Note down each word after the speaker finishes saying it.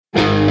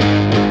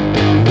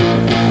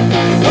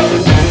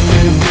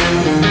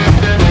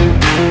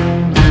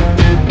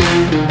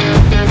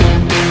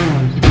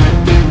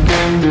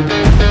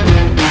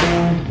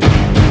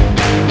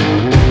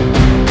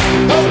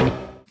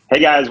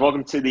guys,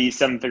 welcome to the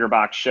Seven Figure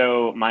Box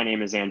Show. My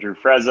name is Andrew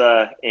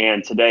Frezza,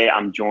 and today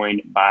I'm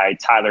joined by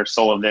Tyler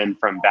Sullivan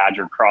from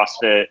Badger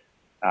CrossFit.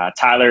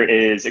 Tyler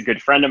is a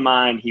good friend of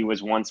mine. He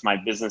was once my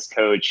business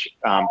coach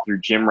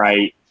through Gym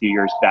Right a few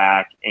years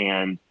back,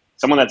 and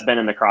someone that's been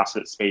in the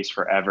CrossFit space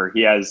forever.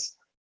 He has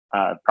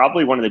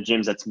probably one of the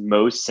gyms that's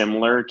most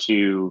similar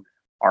to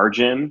our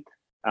gym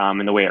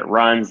in the way it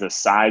runs, the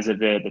size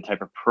of it, the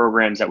type of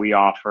programs that we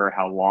offer,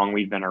 how long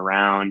we've been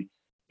around.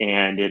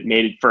 And it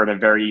made it for a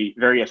very,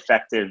 very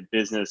effective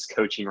business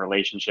coaching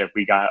relationship.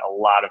 We got a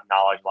lot of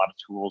knowledge, a lot of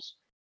tools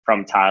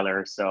from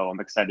Tyler. So I'm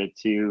excited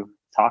to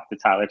talk to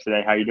Tyler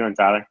today. How are you doing,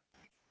 Tyler?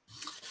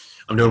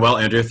 I'm doing well,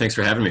 Andrew. Thanks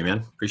for having me, man.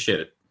 Appreciate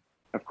it.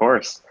 Of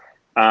course.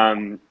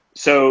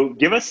 So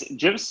give us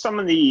some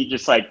of the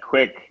just like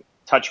quick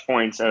touch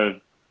points of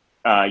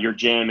your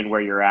gym and where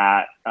you're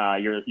at,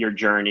 your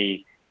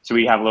journey, so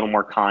we have a little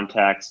more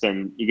context,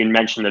 and you can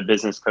mention the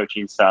business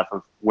coaching stuff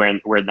of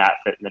where that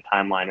fit in the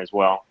timeline as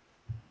well.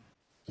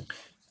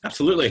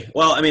 Absolutely.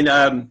 Well, I mean,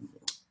 I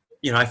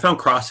found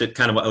CrossFit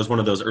I was one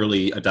of those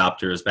early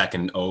adopters back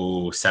in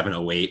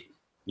 07, 08,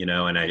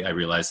 and I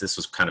realized this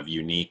was kind of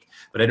unique,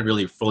 but I didn't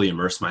really fully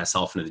immerse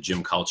myself into the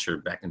gym culture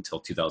back until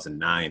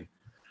 2009.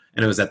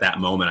 And it was at that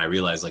moment I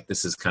realized like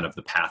this is kind of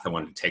the path I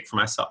wanted to take for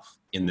myself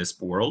in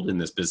this world, in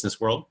this business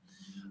world.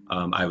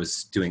 I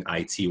was doing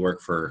IT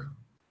work for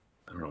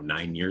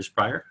 9 years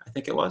prior, I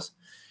think it was.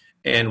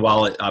 And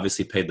while it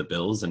obviously paid the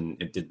bills and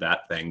it did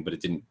that thing, but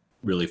it didn't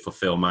really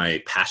fulfill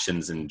my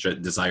passions and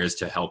desires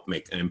to help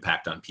make an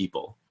impact on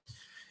people.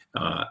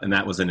 And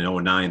that was in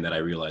 09 that I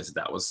realized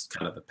that was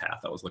kind of the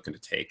path I was looking to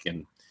take.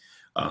 And,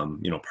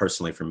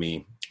 personally for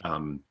me,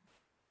 it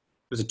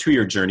was a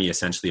 2-year journey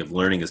essentially of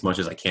learning as much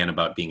as I can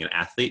about being an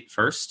athlete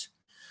first,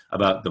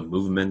 about the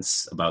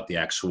movements, about the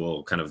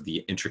actual kind of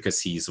the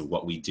intricacies of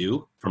what we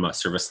do from a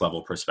service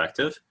level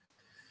perspective.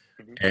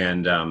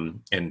 And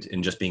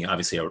just being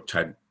obviously I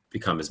tried to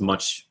become as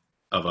much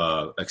of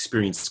a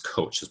experienced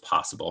coach as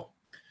possible.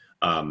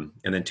 And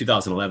then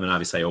 2011,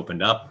 obviously I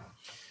opened up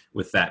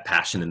with that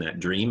passion and that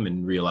dream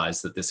and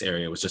realized that this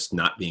area was just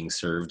not being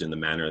served in the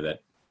manner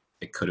that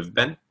it could have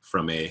been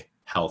from a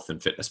health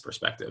and fitness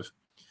perspective.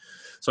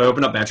 So I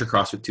opened up Badger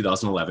CrossFit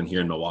 2011 here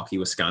in Milwaukee,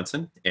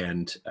 Wisconsin.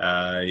 And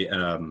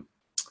I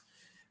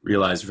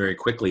realized very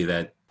quickly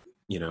that,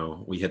 we kind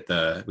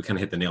of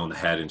hit the nail on the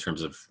head in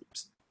terms of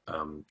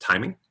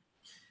timing,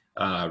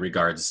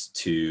 regards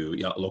to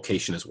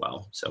location as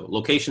well. So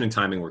location and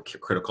timing were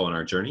critical in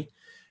our journey.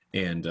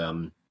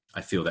 And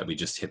I feel that we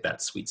just hit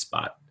that sweet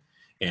spot.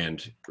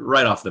 And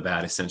right off the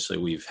bat, essentially,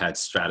 we've had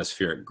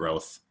stratospheric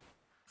growth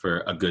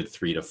for a good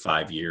 3 to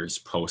 5 years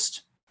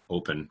post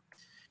open,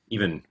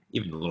 even a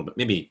little bit,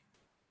 maybe,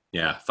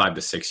 5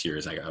 to 6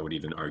 years, I would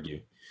even argue,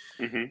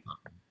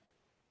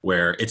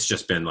 where it's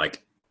just been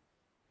like,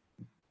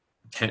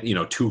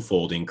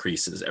 twofold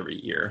increases every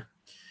year.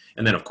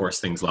 And then, of course,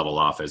 things level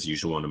off as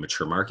usual in a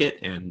mature market.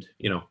 And,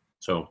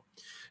 so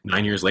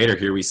 9 years later,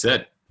 here we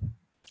sit.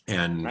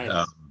 And,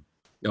 nice.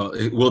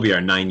 It will be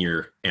our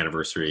 9-year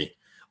anniversary,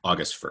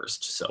 August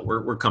 1st. So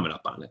we're coming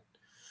up on it.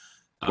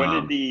 When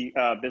did the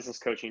business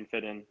coaching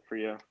fit in for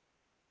you?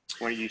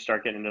 When did you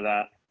start getting into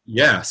that?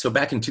 Yeah. So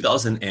back in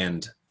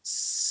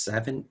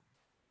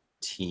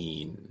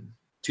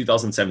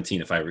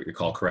 2017, if I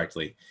recall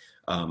correctly,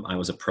 I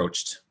was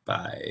approached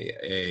by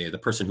the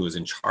person who was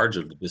in charge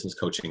of the business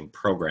coaching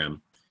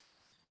program.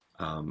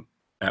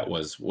 That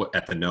was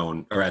at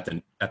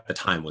the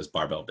time was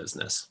Barbell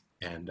Business,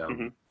 and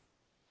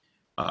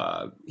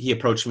he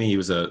approached me. He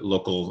was a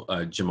local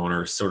gym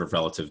owner, sort of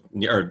relative,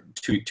 or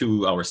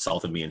 2 hours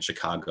south of me in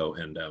Chicago,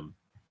 and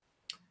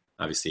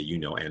obviously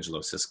Angelo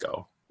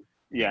Cisco.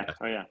 Yeah.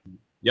 Oh yeah.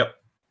 Yep.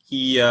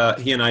 He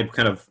and I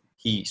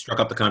he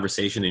struck up the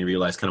conversation and he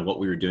realized kind of what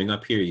we were doing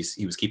up here.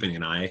 He was keeping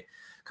an eye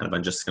kind of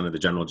on just kind of the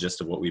general gist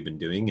of what we've been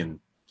doing.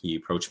 And he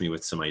approached me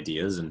with some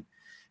ideas, and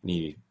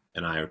he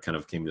and I kind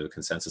of came to the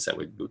consensus that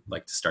we'd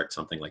like to start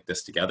something like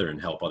this together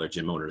and help other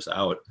gym owners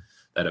out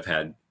that have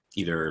had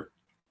either,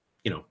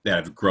 that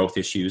have growth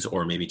issues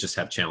or maybe just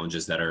have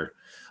challenges that are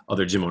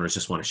other gym owners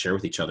just want to share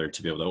with each other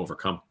to be able to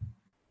overcome.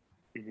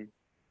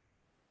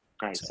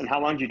 Nice. So, and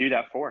how long did you do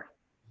that for?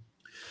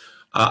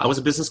 I was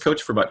a business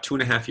coach for about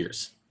 2.5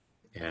 years.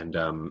 And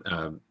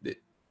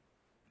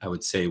I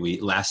would say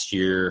last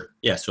year,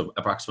 so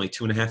approximately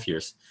 2.5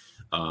 years.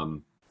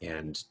 And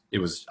it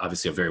was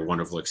obviously a very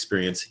wonderful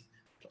experience.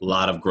 A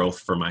lot of growth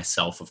for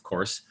myself, of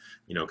course,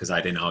 because I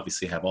didn't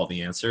obviously have all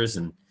the answers.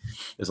 And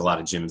there's a lot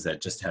of gyms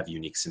that just have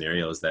unique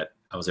scenarios that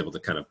I was able to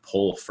kind of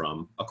pull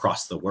from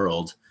across the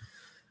world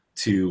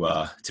to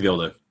be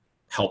able to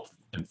help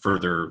and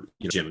further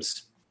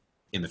gyms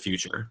in the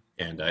future.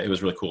 And it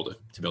was really cool to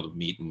be able to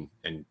meet and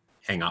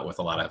hang out with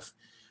a lot of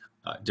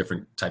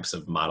different types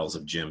of models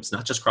of gyms,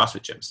 not just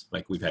CrossFit gyms.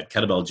 Like we've had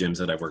kettlebell gyms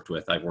that I've worked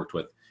with. I've worked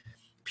with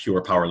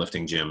pure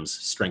powerlifting gyms,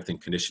 strength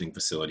and conditioning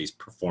facilities,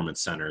 performance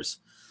centers,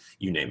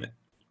 you name it.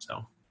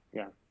 So,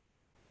 yeah.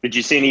 Did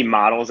you see any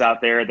models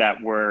out there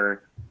that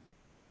were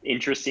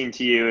interesting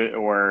to you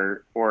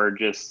or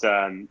just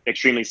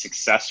extremely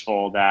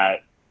successful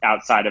that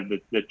outside of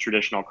the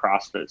traditional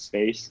CrossFit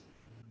space?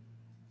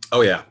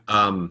 Oh yeah.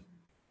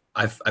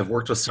 I've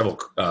worked with several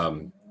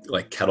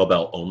like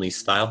kettlebell only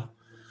style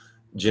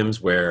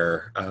gyms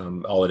where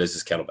all it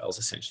is kettlebells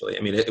essentially.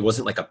 I mean, it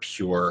wasn't like a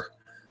pure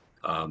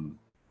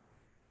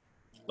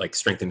like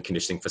strength and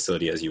conditioning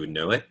facility as you would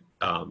know it,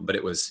 but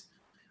it was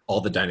all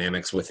the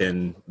dynamics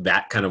within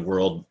that kind of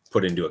world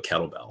put into a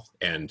kettlebell.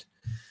 And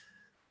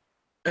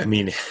I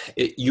mean,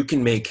 you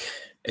can make,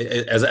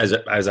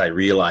 as I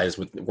realized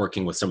with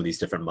working with some of these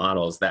different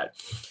models, that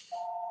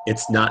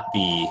it's not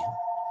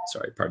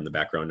sorry, pardon the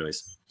background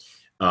noise.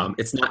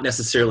 It's not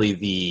necessarily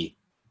the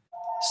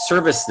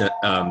service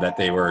that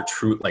they were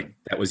true, like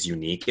that was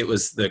unique. It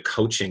was the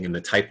coaching and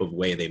the type of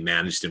way they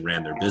managed and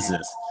ran their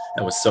business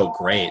that was so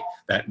great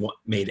that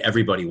made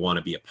everybody want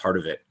to be a part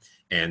of it.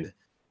 And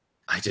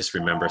I just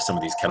remember some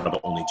of these kettlebell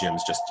only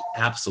gyms just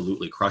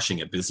absolutely crushing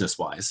it business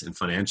wise and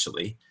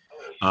financially.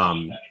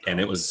 And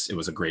it was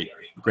a great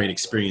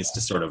experience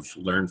to sort of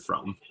learn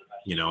from,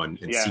 you know, and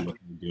see what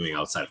they're doing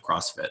outside of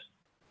CrossFit.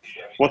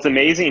 Well, it's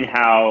amazing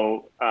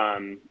how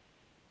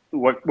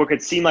what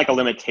could seem like a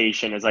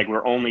limitation is like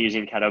we're only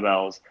using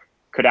kettlebells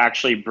could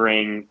actually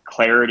bring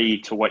clarity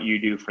to what you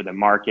do for the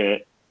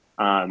market.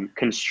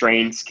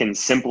 Constraints can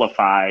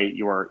simplify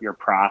your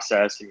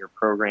process and your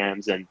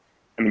programs. And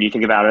I mean, you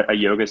think about a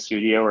yoga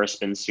studio or a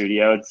spin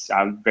studio,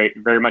 I would very,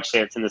 very much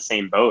say it's in the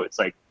same boat. It's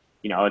like,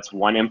 you know, it's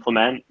one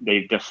implement,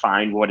 they've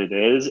defined what it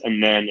is.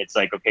 And then it's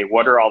like, okay,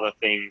 what are all the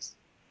things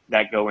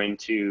that go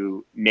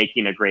into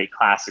making a great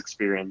class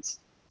experience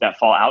that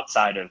fall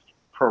outside of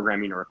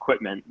programming or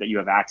equipment that you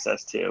have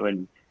access to?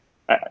 And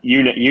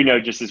you know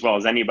just as well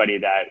as anybody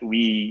that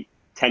we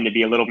tend to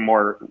be a little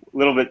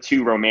bit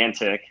too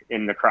romantic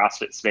in the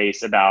CrossFit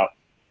space about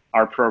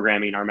our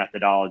programming, our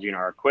methodology, and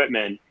our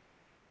equipment,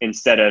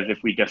 instead of if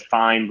we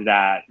defined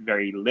that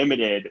very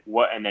limited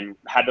and then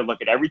had to look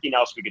at everything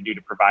else we could do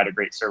to provide a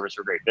great service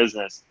or great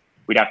business,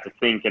 we'd have to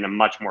think in a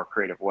much more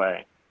creative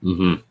way.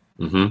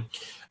 Mm-hmm. Mm-hmm.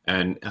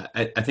 And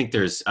I think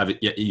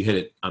you hit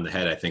it on the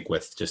head, I think,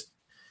 with just,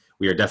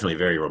 we are definitely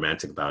very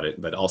romantic about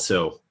it, but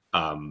also,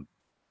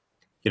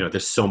 you know,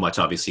 there's so much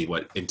obviously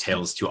what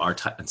entails to our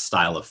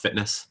style of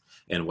fitness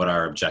and what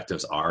our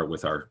objectives are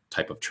with our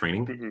type of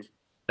training,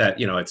 that,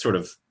 you know, it sort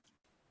of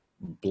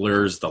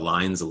blurs the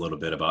lines a little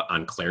bit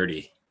on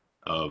clarity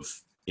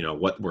of, you know,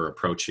 what we're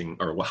approaching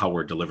or how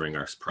we're delivering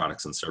our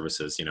products and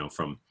services, you know,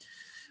 from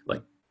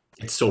like,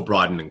 it's so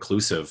broad and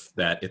inclusive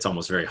that it's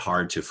almost very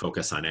hard to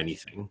focus on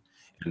anything.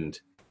 And,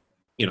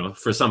 you know,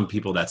 for some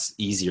people that's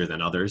easier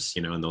than others,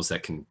 you know, and those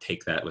that can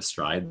take that with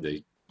stride,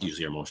 they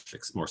usually are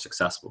more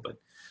successful. But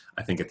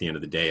I think at the end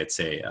of the day,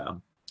 it's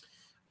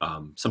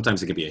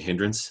sometimes it can be a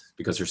hindrance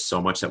because there's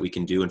so much that we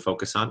can do and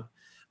focus on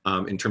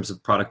in terms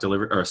of product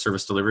delivery or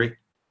service delivery.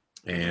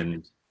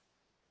 And,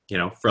 you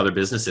know, for other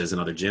businesses and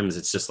other gyms,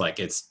 it's just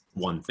like, it's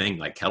one thing,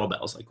 like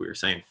kettlebells, like we were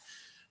saying,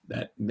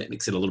 that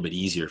makes it a little bit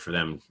easier for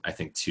them, I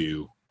think,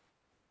 to,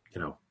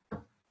 you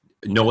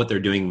know what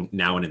they're doing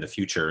now and in the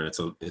future.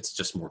 And it's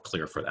just more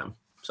clear for them.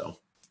 So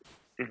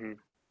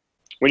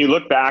when you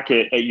look back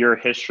at your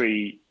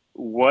history,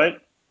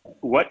 what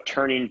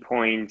turning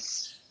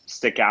points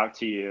stick out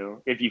to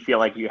you, if you feel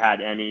like you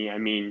had any? I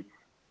mean,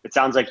 it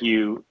sounds like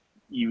you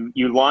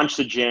launched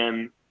the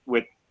gym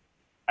with,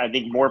 I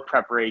think, more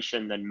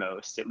preparation than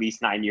most, at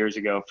least 9 years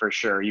ago, for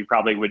sure. You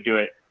probably would do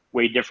it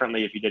way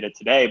differently if you did it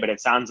today, but it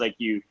sounds like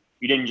you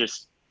didn't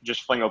just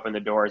fling open the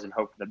doors and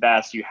hope for the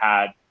best. You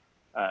had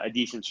a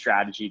decent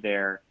strategy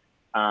there.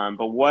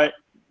 But what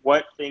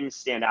things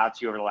stand out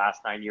to you over the last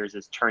 9 years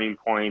as turning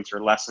points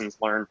or lessons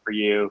learned for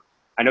you?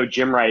 I know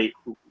GymRight,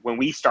 when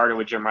we started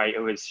with GymRight, it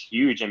was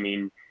huge. I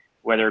mean,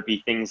 whether it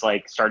be things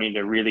like starting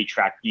to really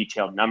track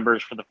detailed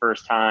numbers for the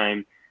first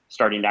time,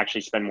 starting to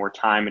actually spend more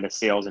time into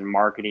sales and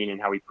marketing and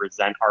how we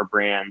present our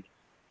brand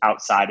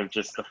outside of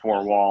just the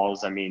four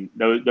walls. I mean,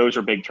 those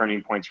are big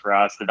turning points for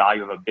us. The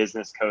value of a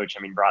business coach,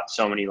 I mean, brought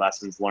so many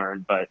lessons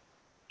learned, but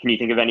can you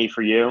think of any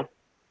for you?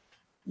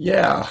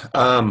 Yeah.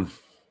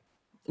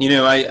 You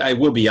know, I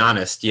will be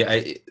honest. Yeah.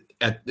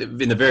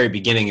 In the very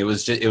beginning, it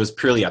was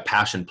purely a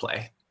passion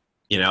play.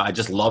 You know, I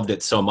just loved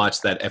it so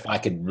much that if I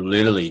could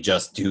literally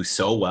just do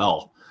so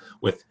well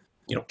with,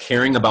 you know,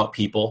 caring about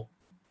people,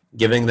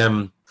 giving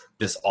them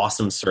this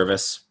awesome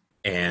service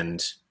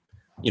and,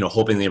 you know,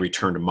 hoping they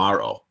return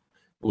tomorrow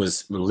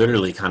was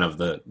literally kind of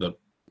the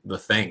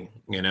thing,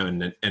 you know,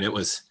 and it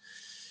was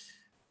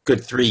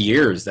good 3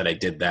 years that I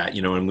did that,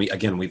 you know, and we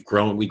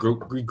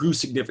grew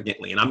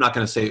significantly. And I'm not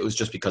going to say it was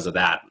just because of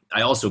that.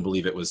 I also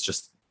believe it was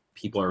just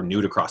people are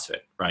new to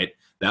CrossFit, right?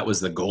 That was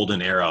the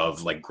golden era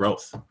of like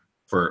growth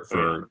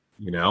for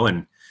you know,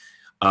 and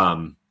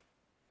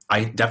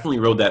I definitely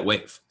rode that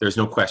wave. There's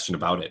no question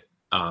about it.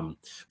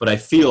 But I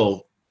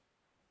feel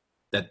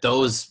that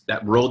those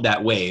that rode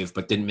that wave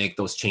but didn't make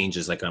those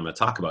changes like I'm going to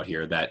talk about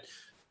here, that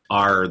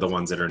are the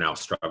ones that are now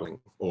struggling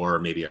or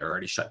maybe are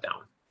already shut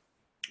down.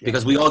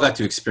 Because we all got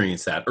to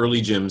experience that.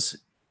 Early gyms,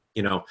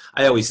 you know,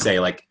 I always say,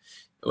 like,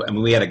 I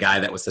mean, we had a guy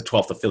that was the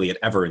 12th affiliate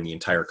ever in the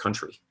entire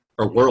country,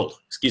 or world,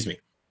 excuse me,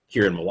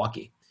 here in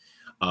Milwaukee.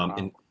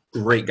 And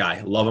Great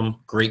guy. Love him.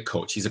 Great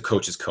coach. He's a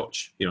coach's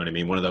coach. You know what I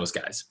mean? One of those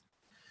guys.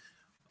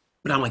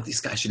 But I'm like,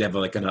 this guy should have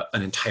like an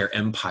entire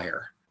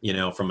empire, you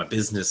know, from a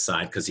business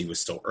side because he was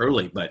so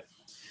early. But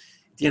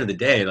at the end of the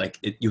day, like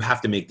you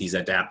have to make these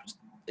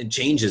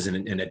changes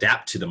and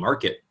adapt to the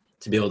market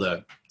to be able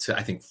to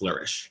I think,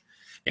 flourish.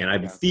 And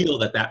I feel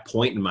that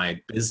point in my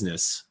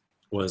business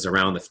was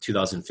around the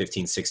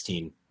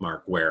 2015-16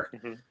 mark where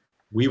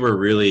we were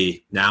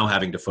really now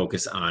having to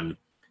focus on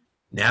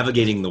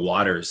navigating the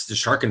waters, the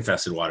shark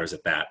infested waters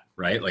at that,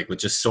 right? Like with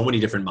just so many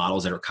different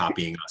models that are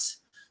copying us,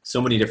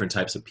 so many different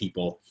types of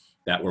people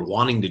that were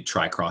wanting to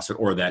try CrossFit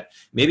or that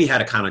maybe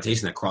had a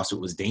connotation that CrossFit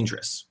was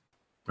dangerous,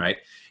 right?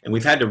 And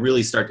we've had to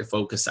really start to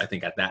focus, I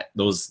think, at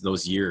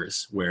those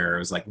years where it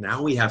was like,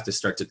 now we have to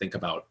start to think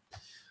about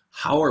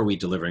how are we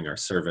delivering our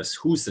service?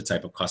 Who's the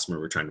type of customer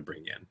we're trying to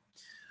bring in?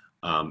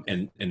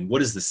 And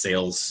what is the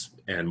sales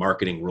and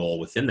marketing role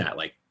within that?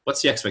 Like,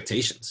 what's the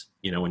expectations?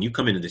 You know, when you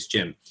come into this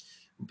gym,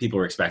 people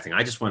are expecting,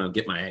 I just want to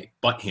get my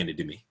butt handed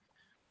to me,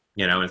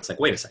 you know, and it's like,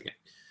 wait a second.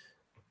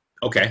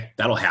 Okay,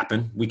 that'll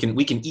happen. We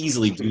can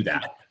easily do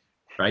that,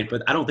 right?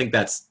 But I don't think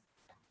that's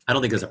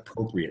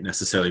appropriate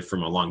necessarily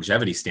from a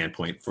longevity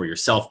standpoint for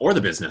yourself or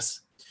the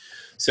business.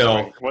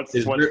 So what's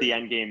the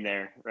end game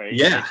there, right?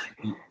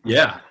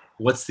 Yeah.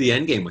 What's the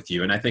end game with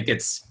you? And I think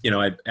it's, you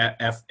know,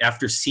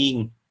 after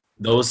seeing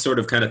those sort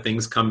of kind of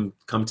things come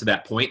to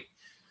that point,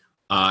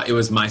 it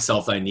was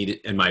myself I needed,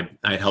 and I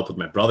had help with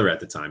my brother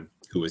at the time,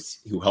 who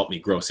helped me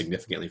grow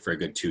significantly for a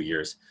good 2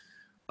 years.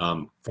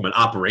 From an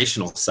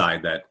operational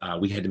side that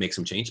we had to make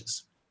some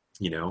changes,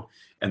 you know,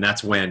 and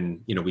that's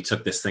when, you know, we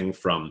took this thing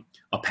from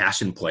a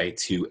passion play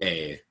to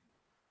a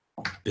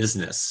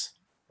business,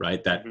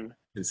 right? That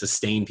can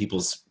sustain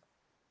people's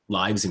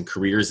lives and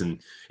careers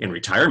and in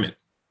retirement,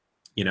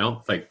 you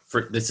know, like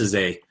this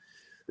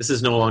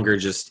is no longer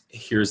just,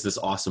 here's this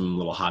awesome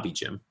little hobby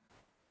gym,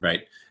 right?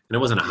 And it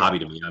wasn't a hobby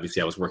to me.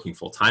 Obviously I was working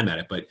full time at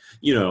it, but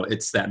you know,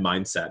 it's that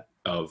mindset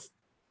of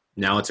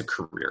now it's a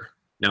career.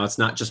 Now it's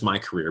not just my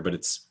career, but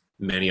it's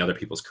many other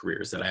people's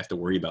careers that I have to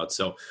worry about.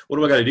 So what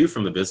do I got to do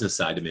from the business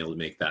side to be able to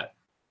make that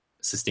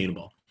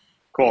sustainable?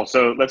 Cool.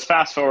 So let's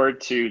fast forward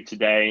to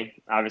today.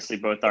 Obviously,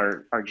 both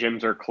our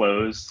gyms are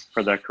closed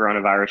for the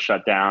coronavirus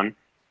shutdown.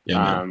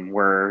 Yeah,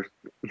 we're,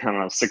 I don't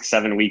know,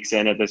 6-7 weeks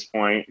in at this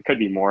point. It could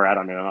be more. I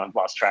don't know. I've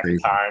lost track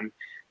of time.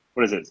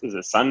 What is it? Is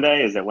it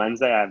Sunday? Is it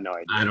Wednesday? I have no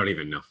idea. I don't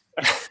even know.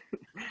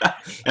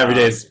 Every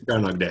day is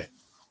Groundhog Day.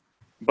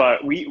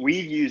 But we've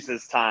used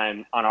this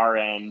time on our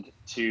end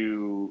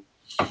to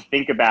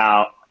think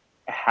about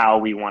how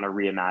we want to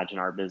reimagine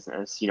our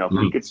business. You know, if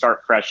we could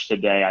start fresh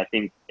today, I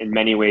think in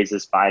many ways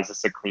this buys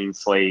us a clean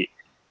slate.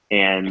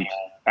 And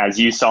as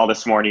you saw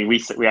this morning,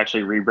 we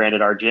actually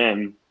rebranded our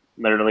gym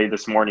literally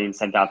this morning,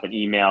 sent out an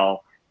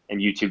email and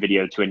YouTube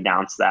video to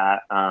announce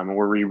that.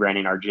 We're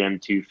rebranding our gym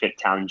to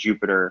FitTown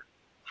Jupiter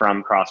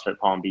from CrossFit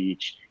Palm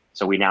Beach.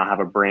 So we now have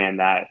a brand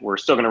that we're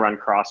still going to run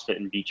CrossFit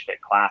and Beach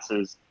Fit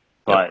classes,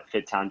 but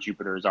FitTown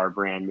Jupiter is our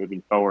brand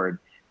moving forward.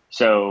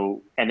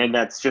 So, and then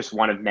that's just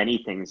one of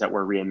many things that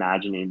we're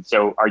reimagining.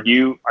 So are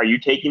you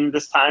taking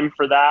this time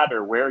for that,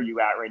 or where are you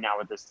at right now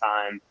with this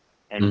time,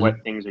 and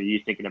what things are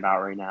you thinking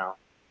about right now?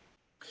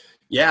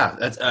 Yeah,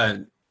 that's,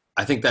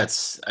 I think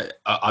that's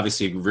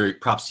obviously very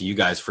props to you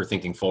guys for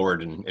thinking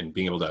forward and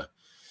being able to,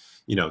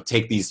 you know,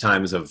 take these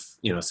times of,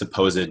 you know,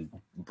 supposed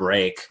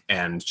break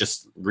and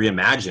just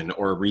reimagine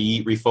or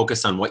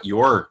refocus on what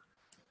your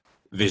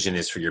vision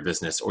is for your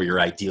business or your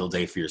ideal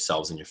day for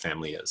yourselves and your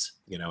family is,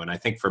 you know. And I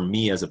think for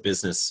me as a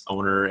business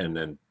owner and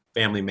then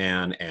family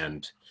man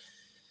and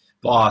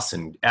boss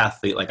and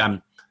athlete, like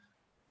I'm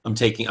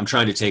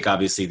trying to take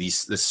obviously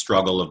this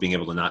struggle of being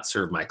able to not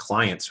serve my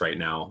clients right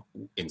now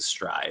in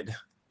stride.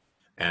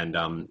 And,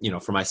 you know,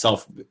 for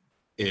myself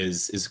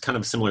is kind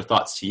of similar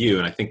thoughts to you.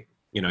 And I think,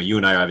 you know, you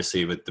and I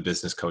obviously with the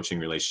business coaching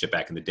relationship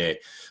back in the day,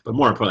 but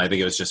more importantly, I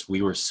think it was just,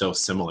 we were so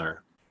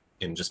similar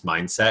in just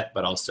mindset,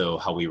 but also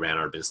how we ran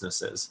our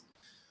businesses.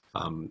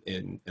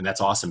 And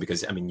that's awesome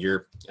because, I mean,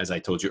 you're, as I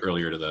told you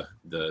earlier to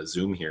the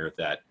Zoom here,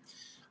 that,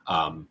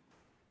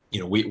 you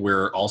know,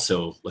 we're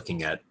also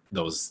looking at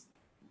those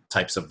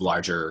types of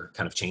larger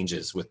kind of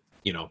changes with,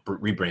 you know,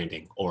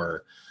 rebranding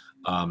or,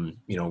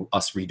 you know,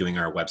 us redoing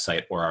our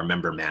website or our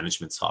member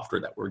management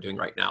software that we're doing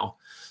right now.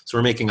 So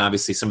we're making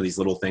obviously some of these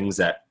little things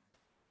that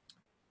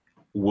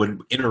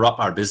would interrupt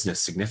our business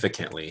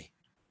significantly.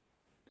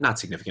 Not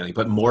significantly,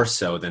 but more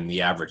so than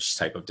the average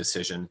type of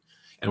decision.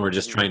 And we're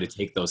just trying to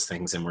take those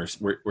things and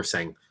we're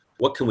saying,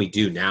 what can we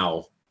do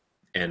now?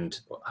 And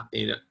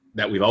you know,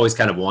 that we've always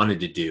kind of wanted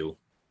to do,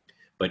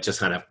 but just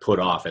kind of put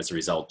off as a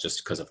result,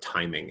 just because of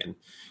timing.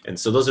 And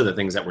so those are the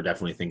things that we're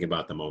definitely thinking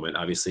about at the moment.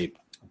 Obviously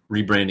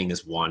rebranding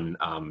is one.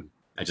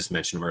 I just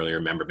mentioned earlier,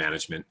 member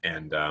management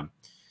and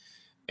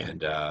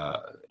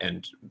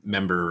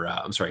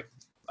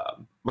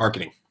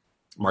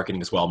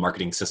marketing as well,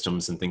 marketing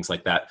systems and things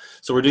like that.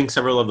 So we're doing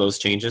several of those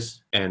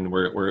changes and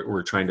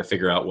we're trying to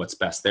figure out what's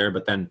best there.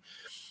 But then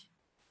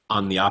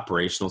on the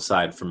operational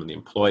side, from the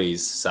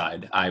employees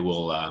side, I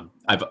will,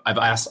 I've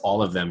asked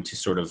all of them to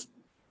sort of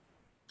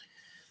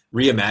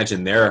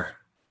reimagine their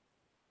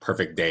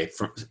perfect day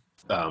from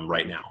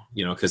right now,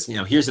 because,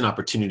 here's an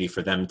opportunity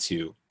for them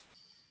to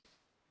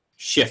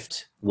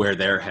shift where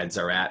their heads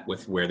are at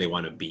with where they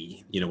want to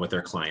be, with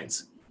their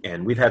clients.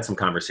 And we've had some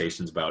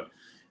conversations about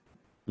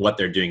what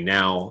they're doing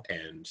now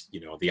and,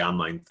 the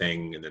online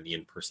thing and then the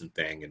in-person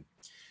thing and,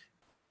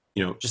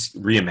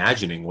 just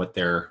reimagining what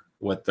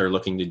they're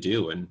looking to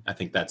do. And I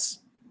think that's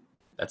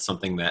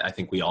something that I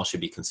think we all should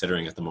be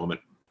considering at the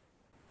moment.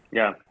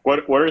 Yeah.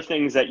 What are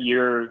things that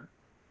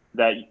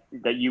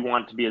that you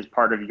want to be as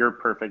part of your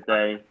perfect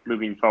day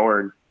moving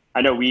forward?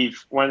 I know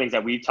one of the things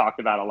that we've talked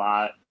about a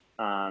lot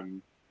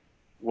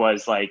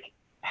was like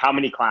how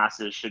many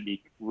classes should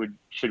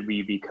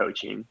we be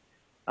coaching?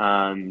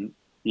 I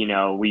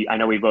know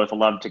we both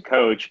love to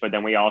coach, but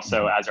then we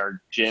also, as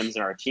our gyms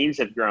and our teams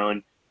have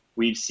grown,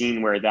 we've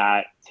seen where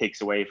that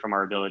takes away from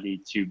our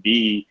ability to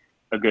be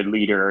a good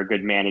leader, a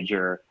good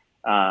manager,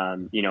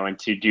 and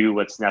to do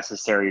what's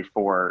necessary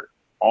for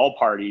all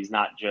parties,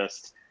 not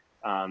just,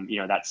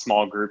 that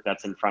small group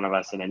that's in front of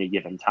us at any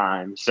given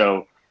time.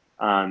 So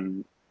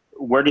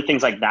where do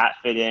things like that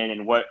fit in,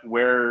 and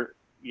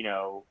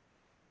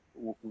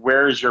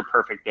where's your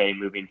perfect day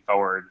moving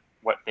forward?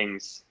 What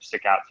things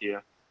stick out to you?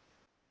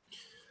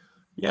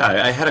 Yeah,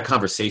 I had a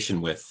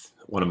conversation with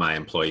one of my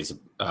employees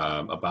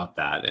about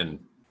that. And,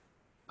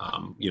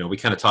 we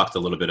kind of talked a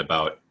little bit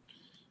about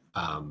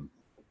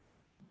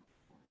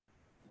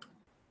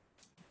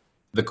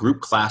the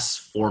group class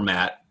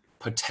format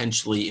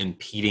potentially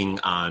impeding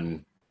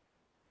on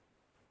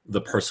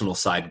the personal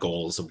side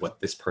goals of what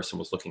this person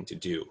was looking to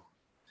do.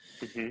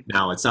 Mm-hmm.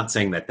 Now, it's not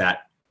saying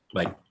that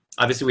like,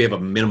 obviously we have a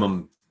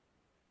minimum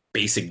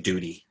basic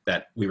duty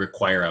that we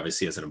require,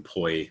 obviously, as an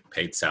employee,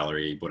 paid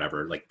salary,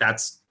 whatever, like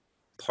that's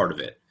part of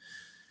it.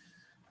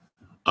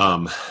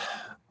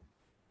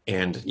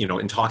 And,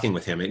 in talking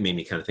with him, it made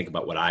me kind of think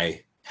about what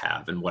I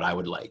have and what I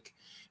would like.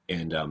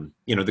 And,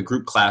 the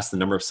group class, the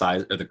number of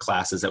size or the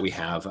classes that we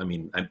have, I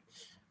mean,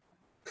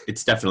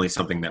 it's definitely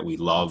something that we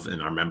love and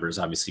our members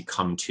obviously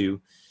come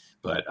to,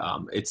 but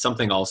it's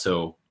something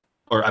also,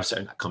 or I'm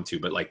sorry, not come to,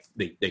 but like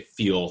they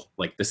feel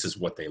like this is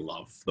what they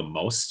love the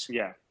most.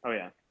 Yeah. Oh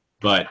yeah.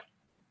 But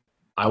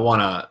I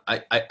want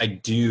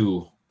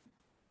to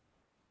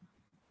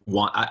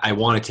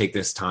take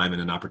this time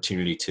and an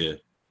opportunity to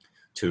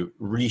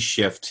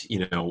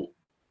reshift,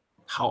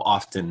 how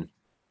often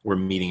we're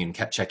meeting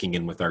and checking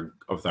in with our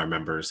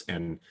members,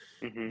 and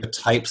the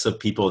types of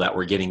people that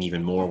we're getting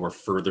even more, we're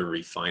further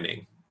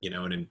refining,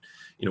 and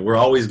we're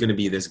always going to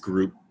be this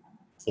group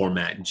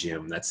format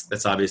gym.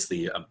 That's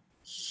obviously a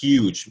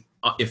huge,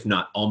 if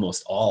not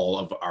almost all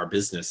of our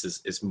business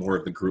is more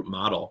of the group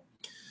model,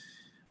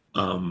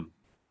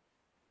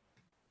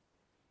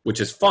 which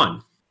is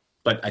fun.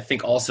 But I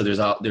think also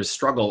there's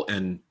struggle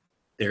and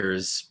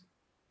there's,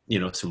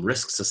 some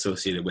risks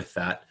associated with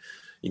that,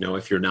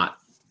 if you're not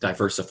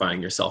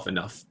diversifying yourself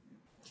enough.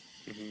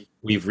 Mm-hmm.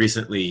 We've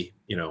recently,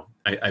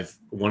 I've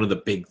one of the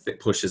big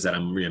pushes that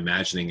I'm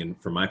reimagining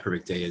and for my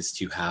perfect day is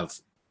to have,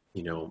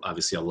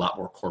 obviously a lot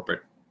more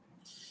corporate,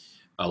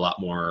 a lot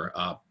more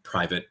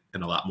private,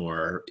 and a lot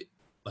more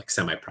like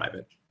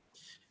semi-private.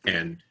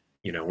 And,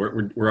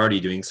 we're already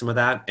doing some of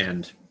that.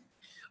 And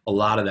a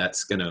lot of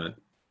that's gonna,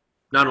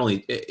 not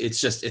only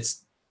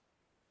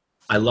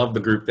I love the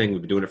group thing.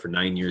 We've been doing it for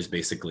 9 years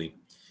basically,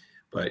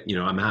 but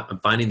I'm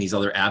finding these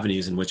other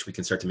avenues in which we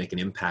can start to make an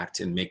impact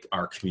and make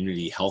our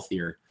community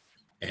healthier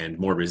and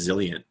more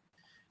resilient.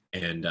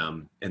 And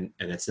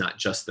it's not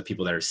just the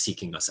people that are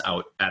seeking us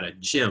out at a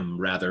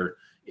gym, rather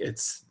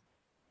it's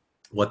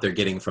what they're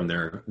getting from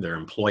their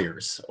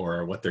employers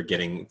or what they're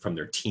getting from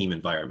their team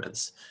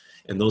environments.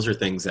 And those are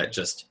things that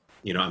just,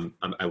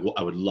 I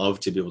would love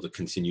to be able to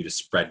continue to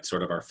spread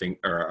sort of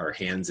our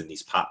hands in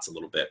these pots a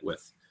little bit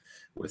with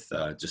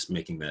just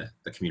making the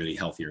community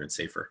healthier and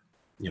safer,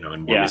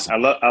 and more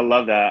resilient. I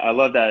love that. I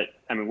love that.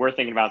 I mean, we're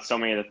thinking about so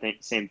many of the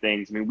same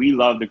things. I mean, we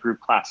love the group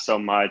class so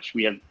much.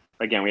 We have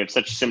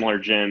such similar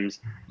gyms.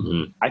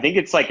 Mm-hmm. I think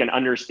it's like an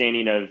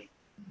understanding of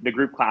the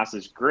group class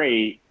is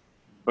great,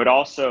 but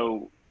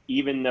also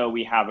even though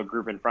we have a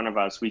group in front of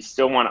us, we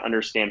still want to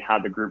understand how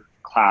the group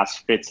class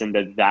fits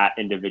into that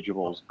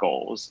individual's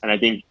goals. And I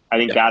think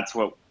that's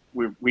what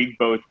we've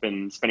both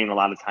been spending a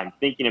lot of time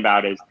thinking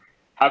about is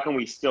how can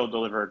we still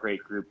deliver a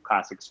great group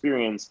class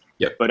experience,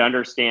 but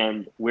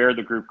understand where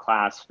the group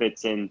class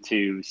fits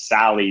into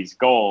Sally's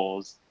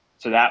goals.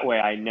 So that way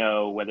I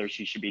know whether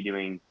she should be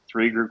doing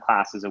 3 group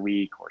classes a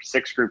week or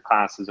 6 group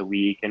classes a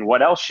week and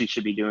what else she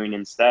should be doing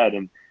instead.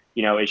 And,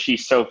 is she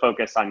so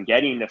focused on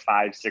getting the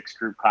 5-6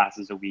 group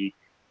classes a week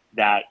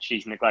that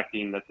she's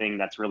neglecting the thing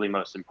that's really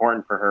most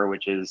important for her,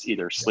 which is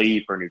either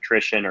sleep or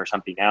nutrition or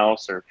something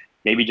else, or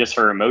maybe just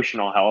her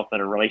emotional health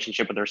and her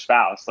relationship with her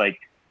spouse.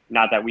 Like,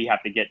 not that we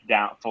have to get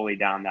fully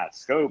down that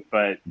scope,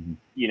 but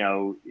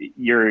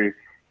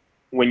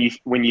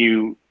when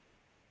you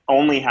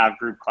only have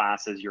group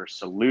class as your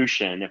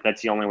solution, if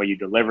that's the only way you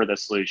deliver the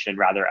solution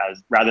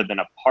rather than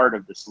a part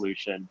of the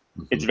solution,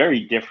 it's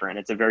very different.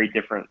 It's a very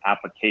different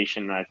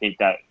application. And I think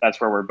that's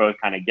where we're both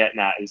kind of getting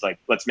at is like,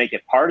 let's make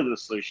it part of the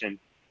solution,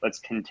 let's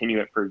continue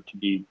it to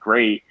be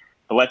great,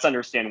 but let's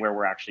understand where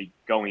we're actually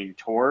going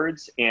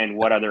towards and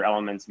what other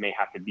elements may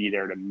have to be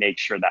there to make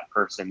sure that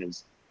person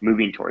is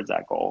moving towards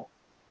that goal.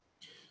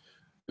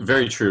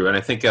 Very true. And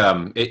I think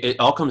it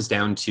all comes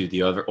down to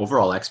the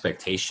overall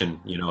expectation,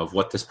 of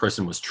what this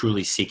person was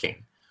truly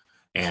seeking.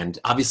 And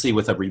obviously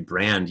with a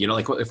rebrand,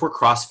 like if we're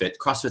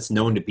CrossFit's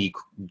known to be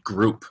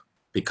group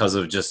because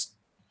of just,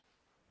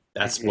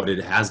 that's what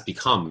it has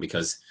become,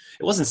 because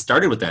it wasn't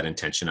started with that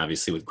intention,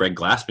 obviously, with Greg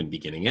Glassman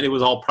beginning it. It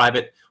was all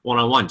private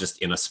one-on-one, just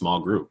in a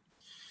small group.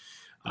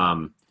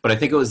 But I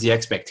think it was the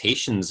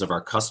expectations of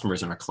our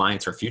customers and our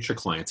clients, our future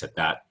clients at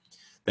that,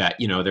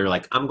 they're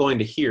like, I'm going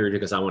to here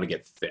because I want to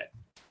get fit,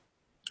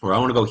 or I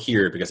want to go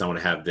here because I want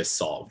to have this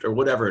solved, or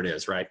whatever it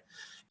is, right?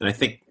 And I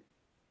think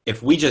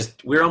if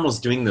we're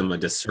almost doing them a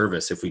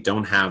disservice if we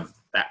don't have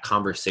that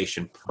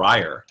conversation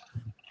prior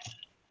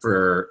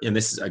and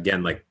this is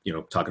again, like,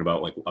 talking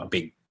about like a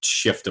big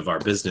shift of our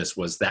business,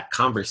 was that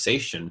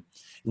conversation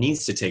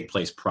needs to take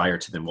place prior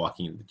to them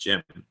walking into the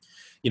gym.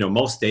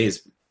 Most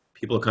days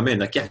people come in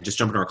like, yeah, just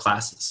jump into our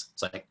classes.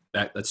 It's like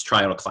that, let's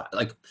try out a class.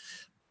 Like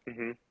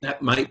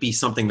that might be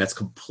something that's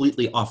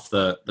completely off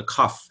the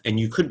cuff, and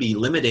you could be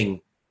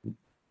limiting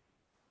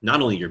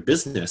not only your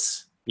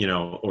business,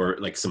 or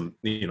like some,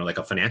 like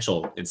a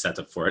financial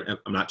incentive for it.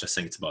 I'm not just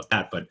saying it's about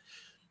that, but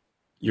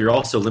you're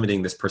also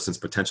limiting this person's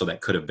potential that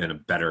could have been a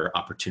better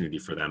opportunity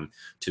for them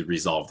to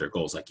resolve their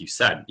goals. Like you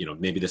said,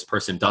 maybe this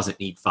person doesn't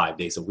need 5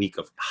 days a week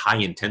of high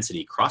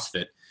intensity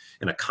CrossFit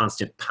and a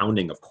constant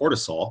pounding of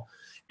cortisol,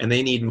 and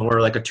they need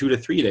more like a 2 to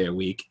 3 day a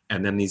week.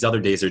 And then these other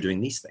days are doing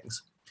these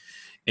things.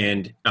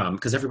 And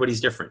because everybody's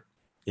different,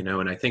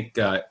 and I think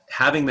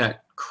having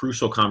that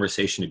crucial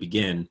conversation to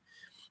begin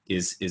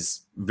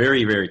is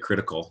very, very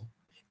critical.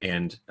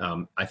 And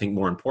I think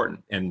more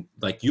important. And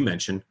like you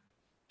mentioned,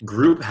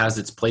 group has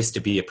its place to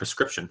be a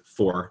prescription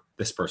for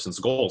this person's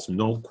goals,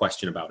 no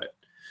question about it.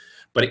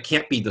 But it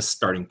can't be the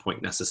starting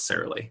point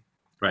necessarily,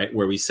 right?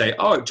 Where we say,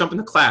 oh, jump in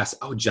the class.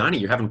 Oh, Johnny,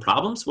 you're having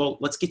problems? Well,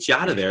 let's get you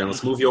out of there and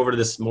let's move you over to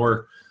this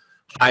more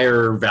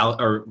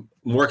or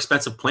more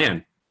expensive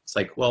plan. It's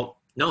like, well,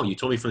 no, you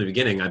told me from the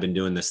beginning, I've been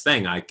doing this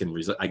thing. I can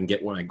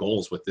get my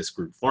goals with this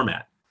group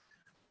format.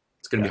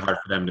 It's going to be hard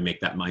for them to make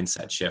that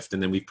mindset shift.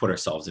 And then we've put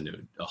ourselves into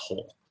a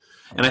hole.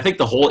 And I think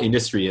the whole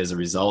industry, as a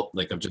result,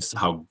 like of just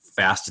how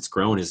fast it's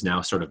grown, is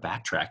now sort of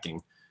not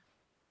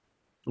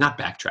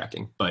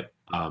backtracking, but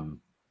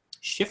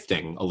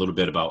shifting a little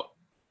bit about,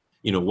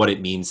 what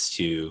it means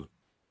to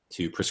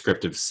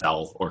prescriptive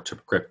sell or to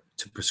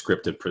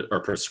prescriptive or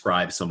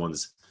prescribe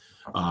someone's,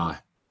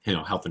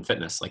 health and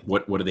fitness. Like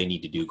what do they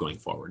need to do going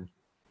forward?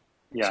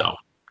 Yeah. So.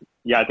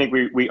 Yeah. I think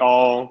we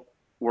all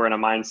were in a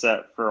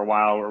mindset for a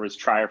while where it was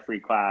try a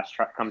free class,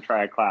 come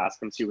try a class,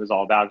 come see what it's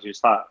all about. Because you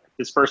just thought, if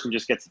this person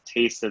just gets a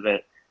taste of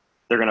it,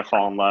 they're going to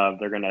fall in love.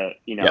 They're going to,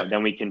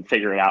 then we can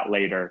figure it out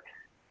later.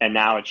 And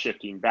now it's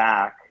shifting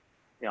back,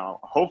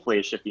 hopefully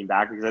it's shifting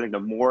back, because I think the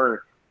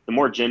more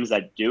gyms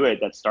that do it,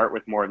 that start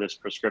with more of this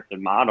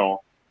prescriptive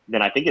model,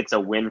 then I think it's a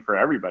win for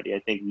everybody. I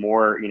think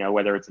more,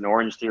 whether it's an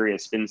Orange Theory, a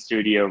Spin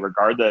Studio,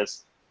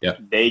 regardless,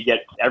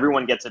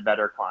 everyone gets a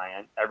better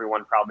client.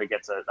 Everyone probably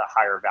gets a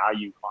higher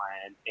value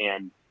client.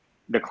 And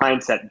the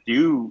clients that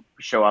do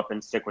show up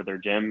and stick with their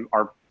gym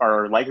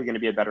are likely going to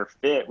be a better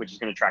fit, which is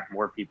going to attract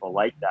more people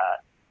like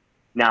that.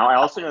 Now, I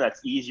also know that's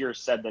easier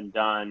said than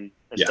done,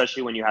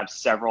 especially when you have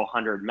several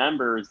hundred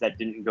members that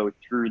didn't go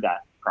through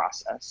that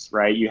process,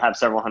 right? You have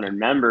several hundred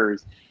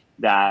members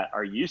that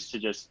are used to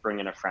just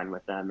bringing a friend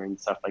with them and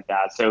stuff like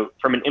that. So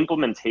from an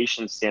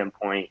implementation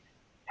standpoint,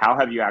 how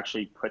have you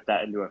actually put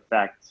that into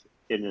effect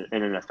in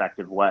an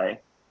effective way?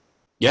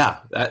 Yeah,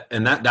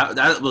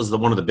 that was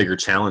one of the bigger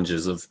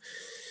challenges of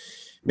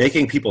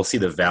making people see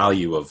the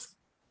value of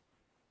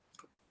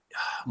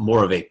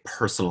more of a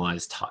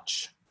personalized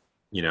touch.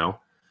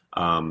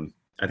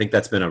 I think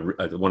that's been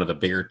one of the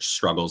bigger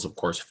struggles, of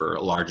course, for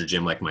a larger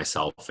gym like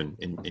myself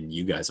and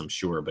you guys, I'm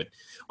sure, but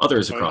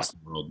others across the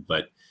world.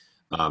 But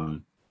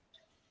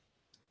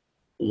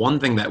one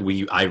thing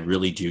that I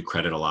really do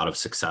credit a lot of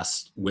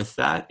success with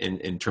that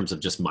in terms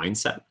of just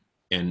mindset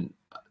and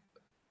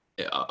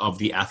of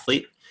the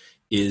athlete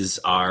is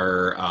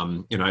our,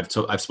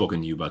 I've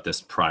spoken to you about this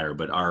prior,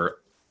 but our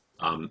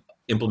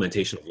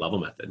implementation of Level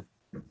Method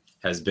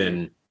has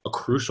been a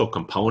crucial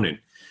component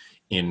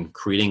in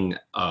creating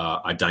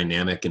a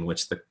dynamic in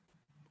which the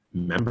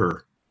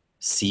member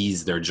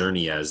sees their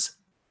journey as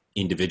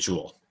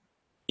individual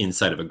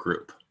inside of a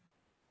group.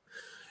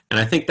 And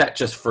I think that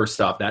just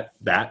first off,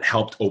 that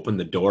helped open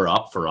the door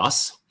up for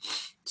us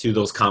to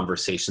those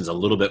conversations a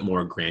little bit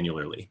more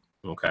granularly.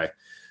 Okay.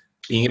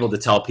 Being able to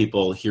tell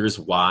people here's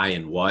why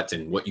and what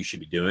you should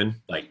be doing.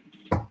 Like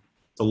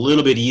it's a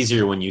little bit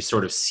easier when you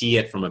sort of see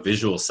it from a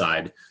visual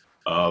side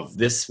of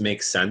this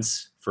makes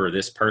sense for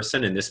this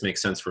person and this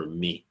makes sense for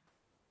me.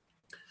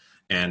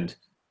 And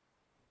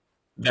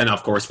then,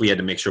 of course, we had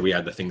to make sure we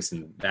had the things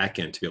in the back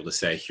end to be able to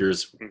say,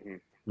 here's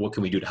what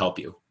can we do to help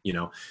you? You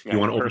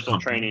want to personal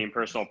training,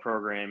 personal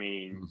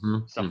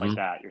programming, stuff like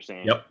that, you're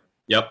saying.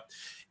 Yep.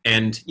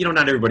 And,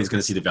 not everybody's going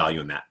to see the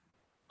value in that.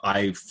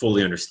 I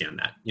fully understand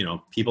that.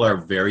 People are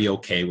very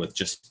okay with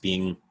just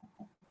being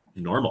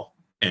normal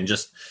and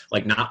just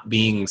like not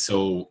being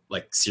so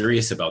like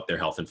serious about their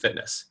health and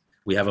fitness.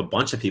 We have a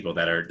bunch of people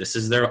that this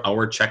is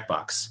our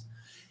checkbox,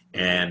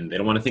 and they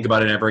don't want to think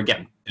about it ever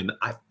again. And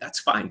that's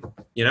fine,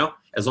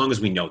 as long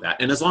as we know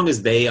that. And as long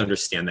as they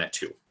understand that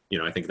too,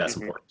 I think that's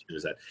important too,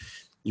 is that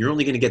you're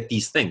only going to get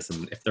these things.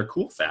 And if they're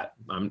cool with that,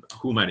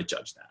 who am I to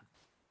judge that?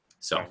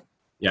 So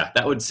yeah,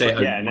 that would say,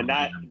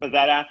 but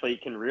that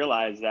athlete can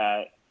realize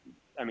that,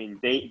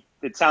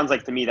 it sounds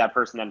like to me that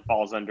person then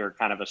falls under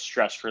kind of a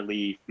stress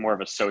relief, more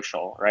of a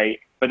social, right?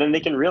 But then they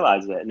can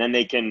realize it, and then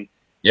they can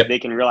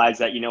realize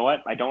that,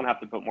 I don't have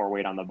to put more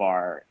weight on the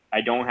bar.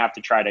 I don't have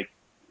to try to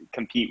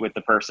compete with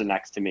the person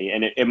next to me.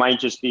 And it might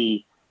just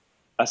be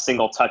a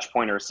single touch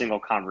point or a single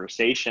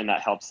conversation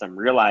that helps them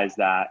realize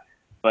that.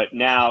 But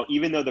now,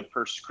 even though the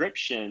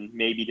prescription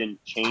maybe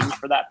didn't change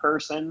for that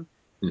person,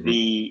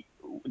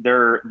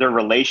 their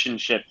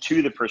relationship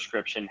to the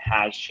prescription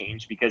has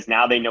changed, because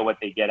now they know what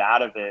they get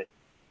out of it.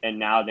 And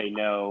now they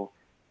know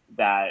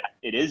that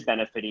it is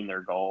benefiting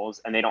their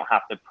goals, and they don't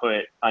have to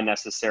put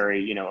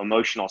unnecessary,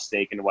 emotional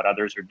stake into what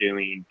others are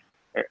doing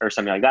or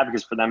something like that,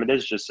 because for them, it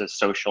is just a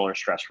social or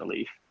stress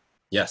relief.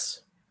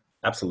 Yes,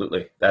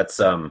 absolutely. That's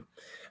a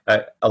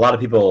lot of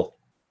people,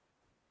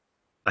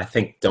 I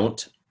think,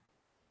 don't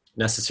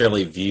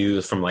necessarily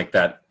view from like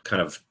that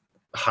kind of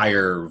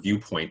higher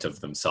viewpoint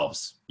of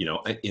themselves,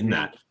 in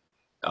that.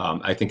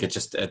 I think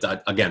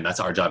again, that's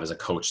our job as a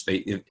coach.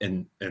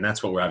 And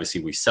that's what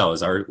we sell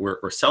is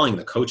we're selling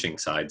the coaching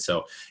side.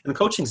 So, and the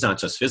coaching's not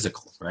just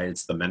physical, right?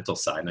 It's the mental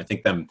side. And I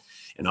think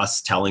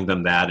us telling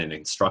them that and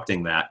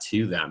instructing that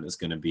to them is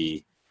going to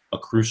be a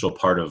crucial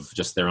part of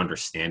just their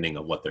understanding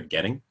of what they're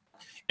getting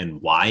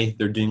and why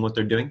they're doing what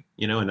they're doing,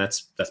 and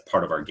that's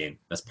part of our game.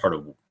 That's part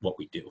of what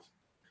we do.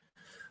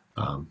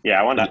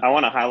 I want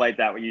to highlight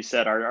that what you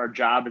said. Our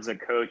job as a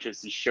coach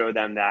is to show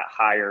them that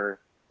higher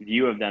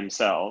view of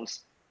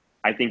themselves.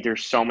 I think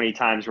there's so many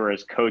times where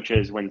as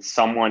coaches, when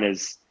someone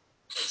is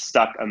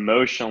stuck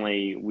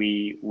emotionally,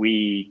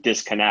 we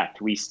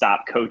disconnect, we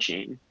stop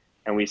coaching,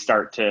 and we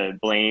start to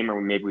blame,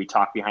 or maybe we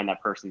talk behind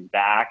that person's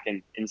back,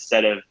 and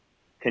instead of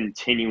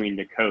continuing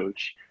to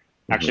coach.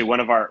 Actually, one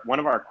of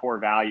our core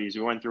values,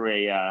 we went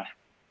through a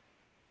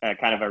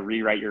kind of a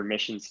rewrite your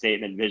mission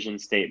statement, vision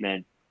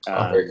statement,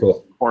 very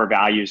cool. Core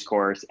values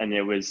course. And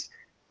it was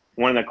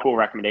one of the cool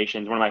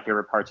recommendations. One of my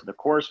favorite parts of the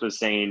course was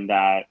saying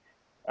that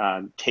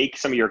take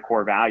some of your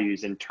core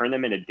values and turn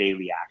them into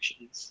daily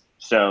actions.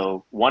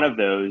 So one of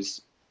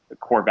those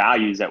core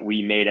values that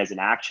we made as an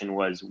action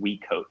was we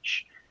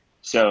coach.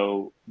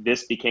 So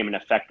this became an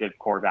effective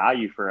core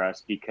value for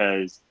us,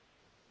 because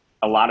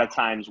a lot of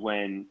times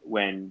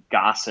when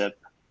gossip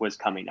was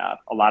coming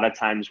up, a lot of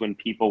times when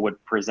people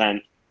would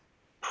present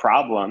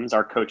problems,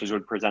 our coaches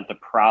would present the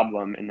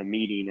problem in the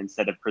meeting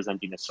instead of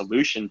presenting a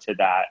solution to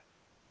that.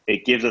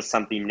 It gives us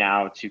something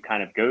now to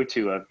kind of go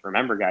to of,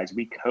 remember guys,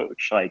 we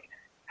coach. Like,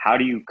 how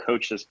do you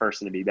coach this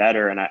person to be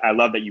better? And I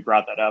love that you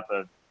brought that up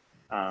of,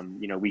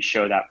 we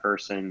show that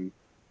person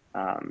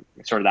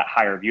sort of that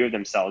higher view of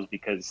themselves,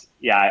 because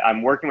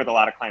I'm working with a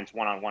lot of clients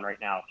one-on-one right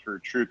now through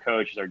True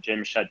Coach. Our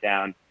gym shut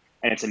down,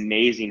 and it's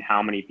amazing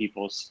how many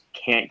people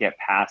can't get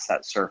past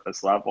that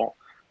surface level.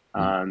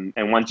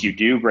 And once you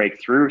do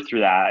break through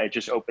that, it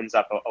just opens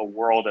up a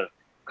world of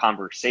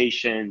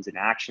conversations and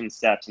action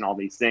steps and all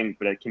these things.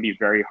 But it can be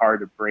very hard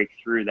to break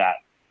through that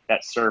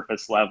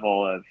surface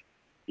level of,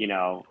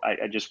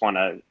 I just want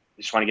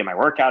to get my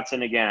workouts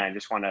in again. I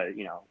just want to,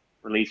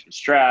 release some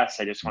stress.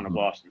 I just want to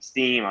blow off some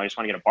steam. I just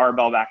want to get a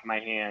barbell back in my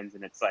hands.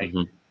 And it's like,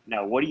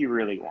 no, what do you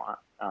really want?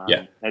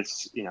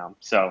 That's,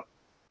 so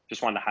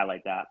just wanted to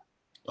highlight that.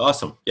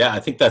 Awesome. Yeah. I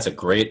think that's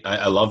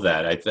I love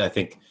that. I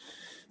think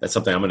that's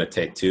something I'm going to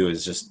take too,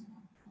 is just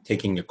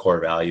taking a core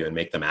value and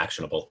make them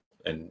actionable,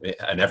 and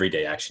an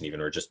everyday action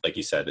even, or just like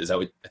you said,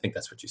 I think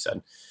that's what you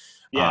said.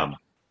 Yeah.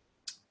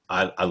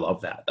 I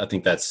love that. I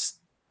think that's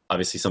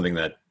obviously something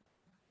that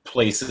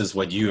places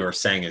what you are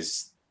saying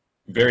is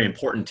very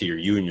important to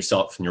you and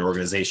yourself and your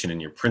organization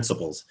and your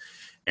principles,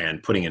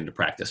 and putting into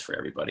practice for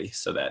everybody,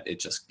 so that it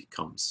just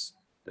becomes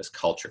this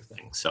culture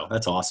thing. So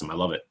that's awesome. I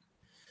love it.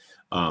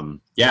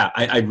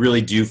 I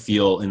really do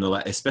feel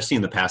especially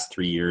in the past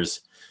 3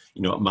 years,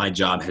 my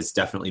job has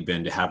definitely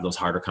been to have those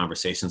harder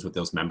conversations with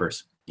those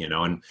members,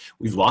 and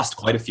we've lost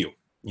quite a few,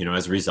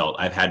 as a result.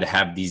 I've had to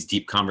have these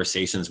deep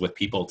conversations with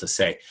people to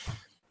say,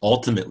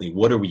 ultimately,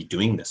 what are we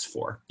doing this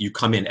for? You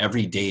come in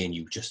every day and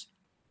you just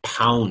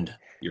pound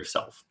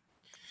yourself.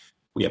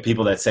 We have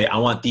people that say, I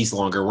want these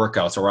longer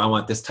workouts, or I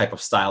want this type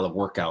of style of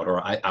workout,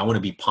 or I want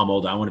to be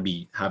pummeled. I want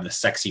to have the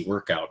sexy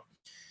workout.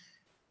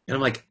 And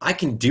I'm like, I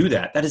can do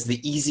that. That is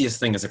the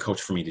easiest thing as a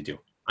coach for me to do.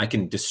 I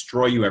can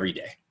destroy you every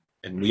day.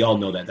 And we all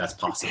know that that's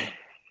possible,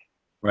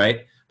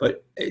 right?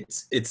 But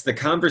it's the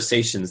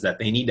conversations that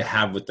they need to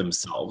have with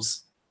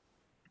themselves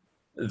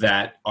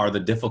that are the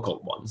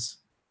difficult ones.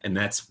 And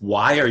that's,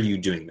 why are you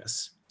doing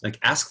this? Like,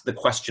 ask the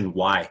question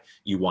why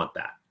you want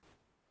that,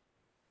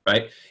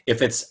 right?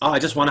 If it's, I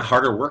just want a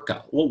harder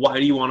workout. Well, why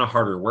do you want a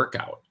harder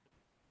workout?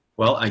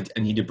 well, I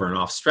need to burn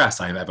off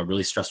stress. I have a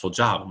really stressful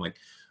job. I'm like,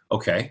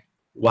 okay,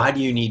 why do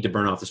you need to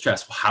burn off the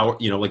stress? How,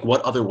 like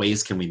what other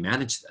ways can we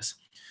manage this?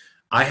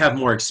 I have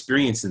more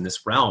experience in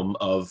this realm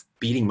of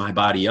beating my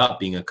body up,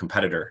 being a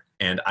competitor.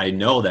 And I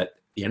know that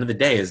the end of the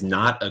day is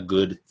not a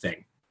good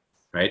thing,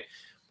 right?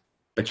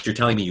 But you're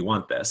telling me you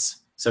want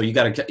this. So you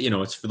got to,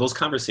 it's for those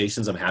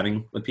conversations I'm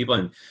having with people.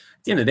 And at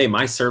the end of the day,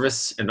 my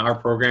service and our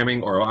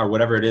programming or our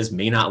whatever it is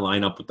may not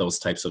line up with those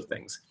types of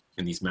things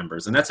in these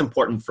members. And that's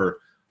important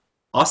for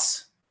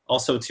us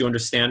also to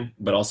understand,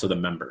 but also the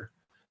member.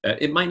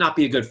 It might not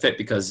be a good fit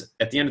because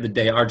at the end of the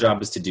day, our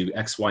job is to do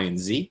X, Y, and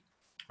Z,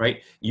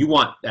 right? You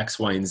want X,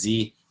 Y, and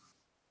Z.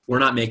 We're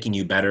not making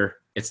you better.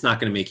 It's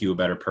not going to make you a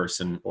better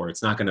person, or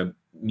it's not going to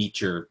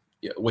meet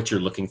what you're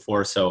looking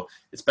for. So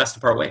it's best to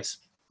part ways,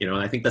 and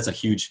I think that's a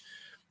huge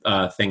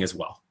thing as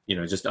well.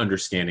 Just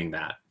understanding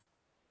that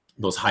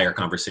those higher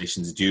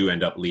conversations do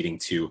end up leading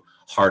to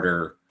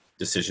harder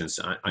decisions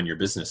on your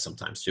business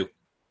sometimes too,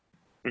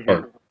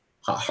 or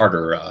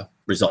harder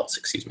results,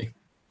 excuse me.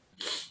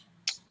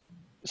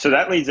 So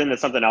that leads into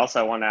something else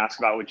I want to ask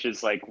about, which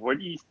is like, what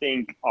do you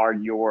think are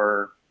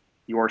your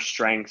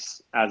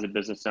strengths as a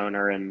business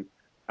owner? And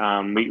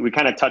we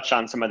kind of touched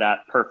on some of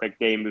that perfect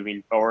day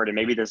moving forward, and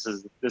maybe this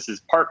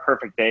is part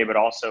perfect day, but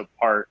also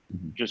part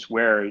just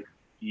where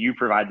you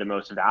provide the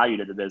most value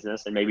to the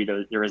business, and maybe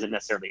there isn't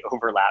necessarily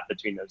overlap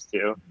between those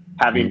two.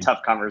 Having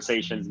tough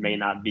conversations may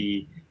not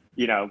be,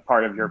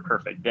 part of your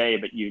perfect day,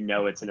 but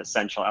it's an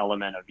essential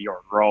element of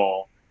your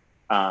role.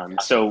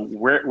 So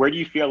where do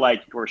you feel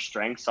like your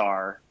strengths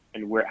are,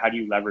 and how do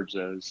you leverage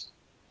those?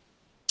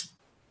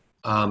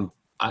 I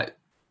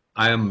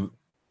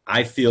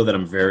feel that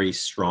I'm very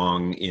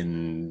strong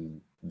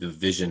in the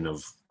vision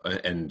of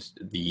and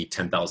the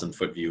 10,000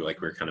 foot view,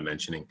 like we were kind of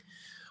mentioning.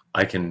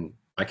 I can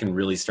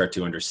really start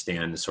to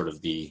understand sort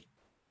of the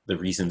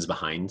reasons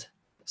behind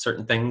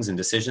certain things and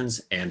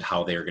decisions and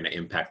how they are going to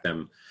impact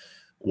them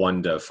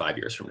 1 to 5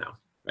 years from now.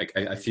 Like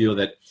I feel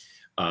that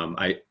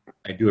I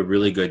do a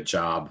really good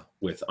job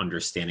with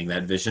understanding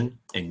that vision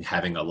and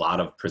having a lot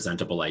of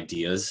presentable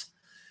ideas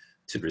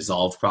to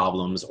resolve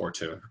problems or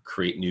to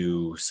create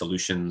new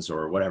solutions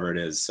or whatever it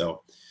is.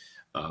 So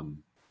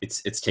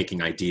it's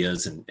taking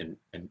ideas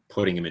and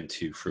putting them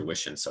into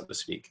fruition, so to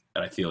speak.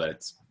 And I feel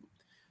that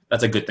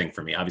that's a good thing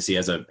for me. Obviously,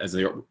 as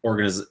the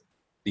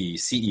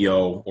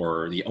CEO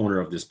or the owner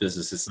of this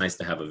business, it's nice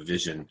to have a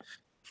vision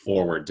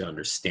forward to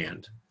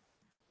understand.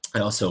 I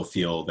also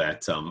feel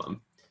that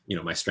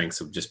my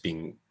strengths of just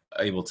being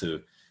able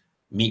to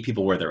meet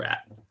people where they're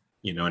at,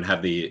 and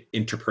have the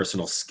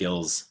interpersonal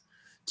skills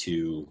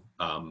to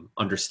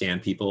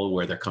understand people,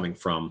 where they're coming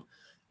from,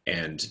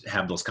 and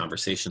have those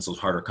conversations, those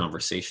harder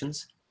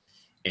conversations,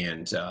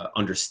 and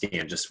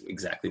understand just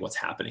exactly what's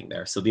happening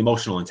there. So the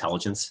emotional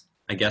intelligence,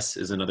 I guess,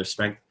 is another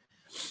strength.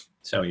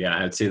 So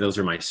yeah, I'd say those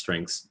are my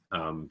strengths.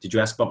 Did you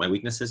ask about my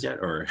weaknesses yet,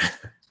 or?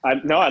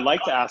 No, I'd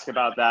like to ask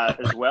about that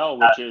as well,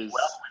 which is,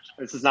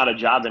 this is not a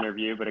job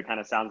interview, but it kind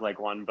of sounds like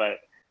one, but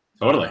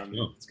totally.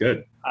 It's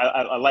good.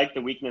 I like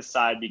the weakness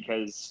side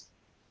because,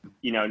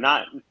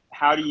 not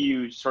how do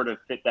you sort of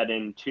fit that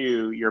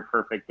into your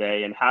perfect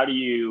day, and how do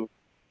you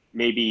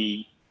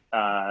maybe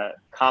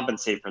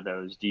compensate for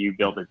those? Do you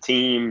build a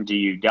team? Do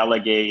you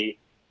delegate?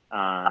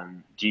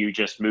 Do you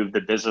just move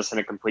the business in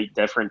a complete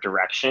different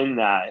direction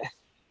that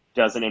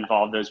doesn't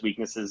involve those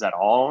weaknesses at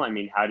all? I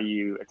mean, how do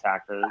you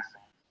attack those?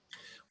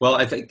 Well,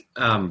 I think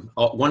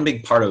one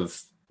big part of,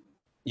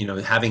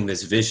 having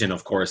this vision,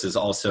 of course, is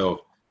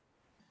also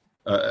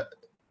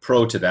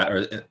pro to that,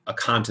 or a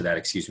con to that,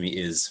 excuse me,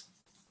 is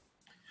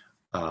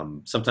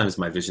sometimes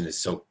my vision is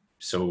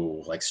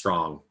so like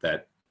strong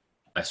that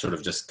I sort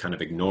of just kind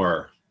of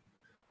ignore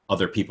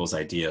other people's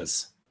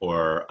ideas,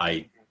 or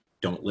I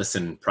don't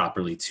listen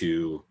properly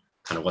to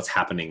kind of what's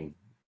happening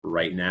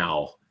right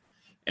now.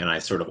 And I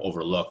sort of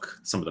overlook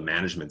some of the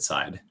management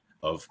side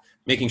of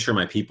making sure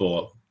my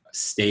people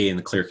stay in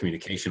the clear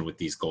communication with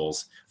these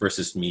goals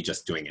versus me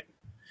just doing it,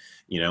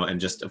 and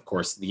just, of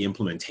course, the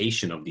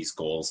implementation of these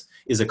goals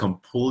is a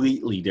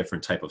completely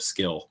different type of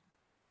skill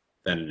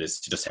than it is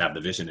to just have the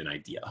vision and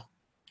idea.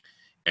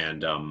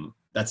 And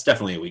that's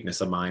definitely a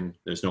weakness of mine.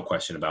 There's no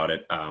question about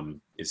it.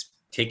 Is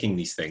taking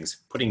these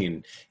things, putting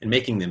in and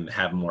making them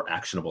have more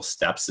actionable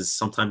steps is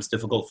sometimes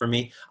difficult for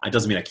me. It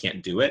doesn't mean I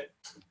can't do it.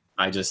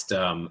 I just,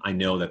 I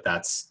know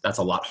that's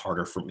a lot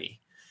harder for me.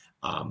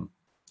 And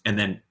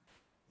then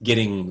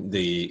getting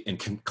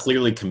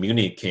clearly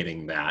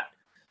communicating that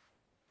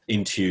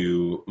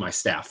into my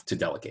staff to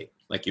delegate,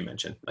 like you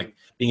mentioned, like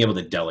being able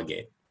to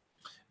delegate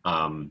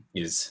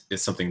is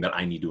something that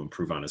I need to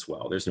improve on as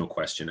well. There's no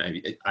question.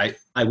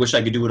 I wish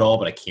I could do it all,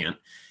 but I can't.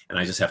 And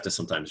I just have to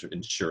sometimes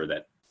ensure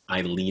that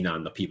I lean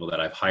on the people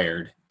that I've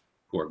hired,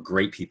 who are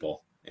great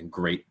people and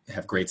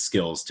have great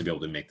skills to be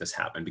able to make this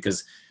happen.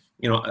 Because,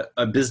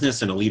 a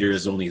business and a leader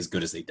is only as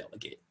good as they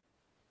delegate.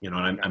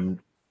 And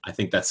I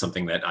think that's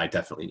something that I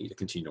definitely need to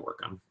continue to work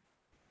on.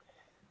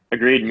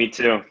 Agreed. Me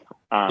too.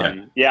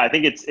 I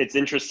think it's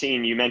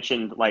interesting. You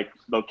mentioned like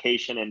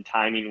location and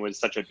timing was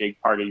such a big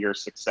part of your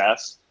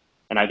success.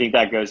 And I think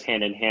that goes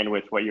hand in hand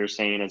with what you're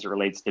saying as it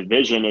relates to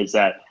vision, is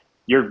that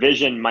your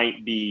vision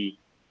might be,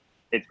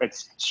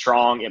 it's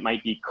strong, it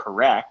might be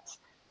correct,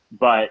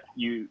 but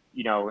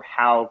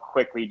how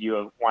quickly do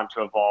you want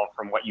to evolve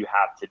from what you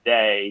have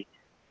today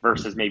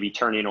versus maybe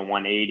turning a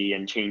 180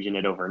 and changing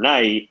it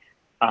overnight?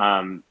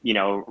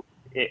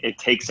 It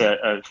takes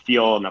a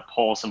feel and a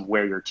pulse of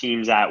where your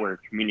team's at, where your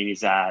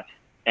community's at,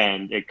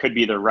 and it could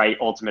be the right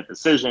ultimate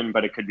decision,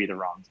 but it could be the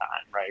wrong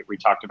time, right? We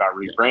talked about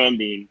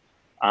rebranding.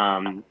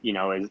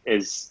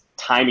 Is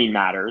timing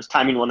matters.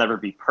 Timing will never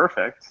be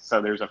perfect,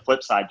 so there's a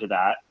flip side to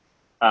that.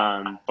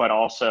 But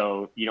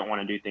also, you don't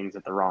want to do things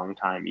at the wrong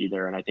time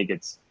either. And I think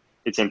it's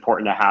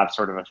important to have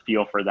sort of a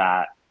feel for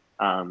that,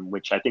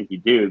 which I think you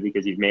do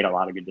because you've made a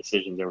lot of good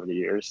decisions over the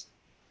years.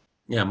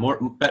 Yeah,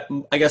 but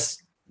I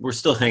guess we're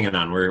still hanging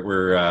on.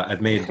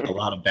 I've made a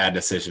lot of bad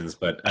decisions,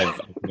 but I've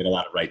made a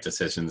lot of right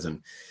decisions,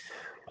 and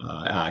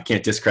I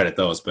can't discredit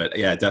those. But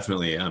yeah,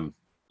 definitely,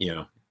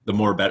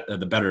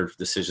 the better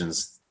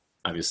decisions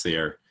obviously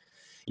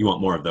you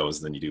want more of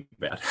those than you do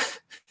bad.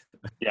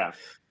 Yeah.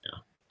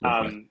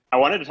 I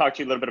wanted to talk to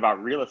you a little bit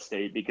about real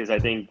estate because I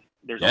think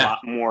there's a lot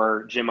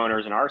more gym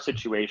owners in our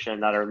situation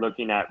that are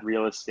looking at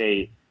real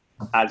estate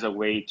as a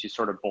way to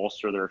sort of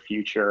bolster their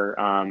future.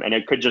 And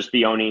it could just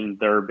be owning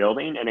their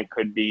building, and it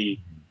could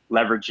be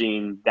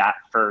leveraging that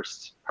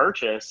first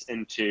purchase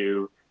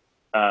into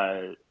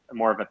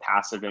more of a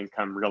passive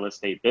income real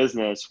estate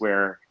business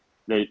where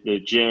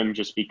the gym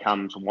just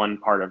becomes one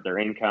part of their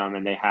income,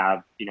 and they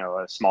have,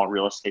 a small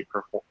real estate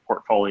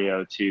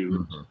portfolio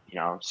to,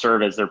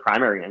 serve as their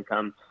primary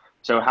income.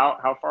 So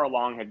how far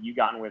along have you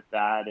gotten with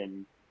that?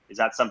 And is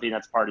that something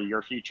that's part of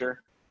your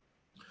future?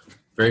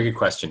 Very good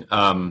question.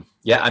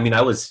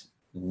 I was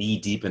knee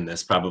deep in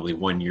this probably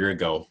 1 year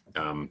ago.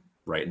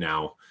 Right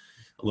now,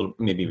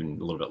 maybe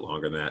even a little bit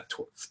longer than that,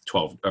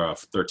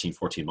 13,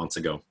 14 months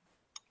ago.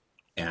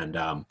 And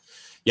I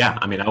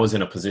was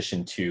in a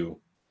position to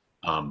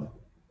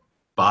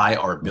buy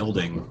our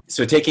building.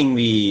 So taking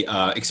the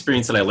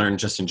experience that I learned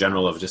just in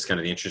general of just kind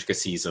of the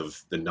intricacies of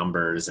the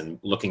numbers and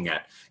looking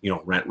at,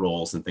 rent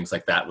rolls and things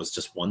like that was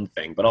just one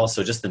thing, but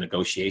also just the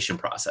negotiation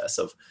process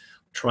of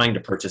trying to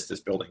purchase this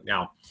building.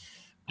 Now,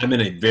 I'm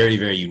in a very,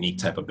 very unique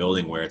type of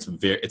building where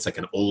it's like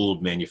an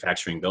old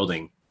manufacturing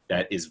building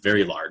that is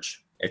very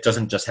large. It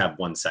doesn't just have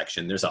one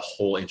section. There's a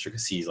whole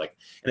intricacies, and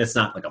it's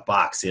not like a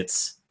box.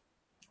 It's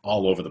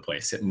all over the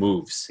place. It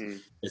moves.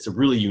 It's a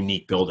really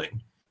unique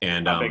building.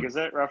 And how big is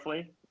it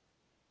roughly?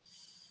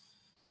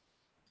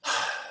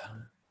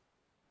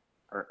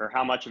 or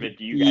how much of it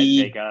do you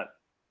guys make up?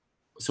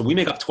 So we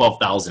make up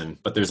 12,000,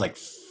 but there's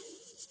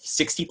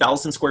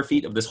 60,000 square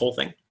feet of this whole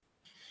thing.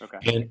 Okay.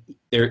 And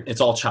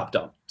it's all chopped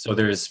up. So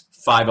there's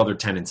 5 other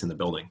tenants in the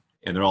building,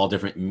 and they're all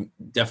different,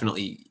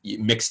 definitely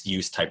mixed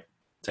use type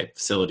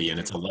facility, and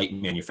it's a light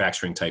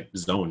manufacturing type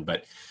zone.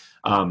 But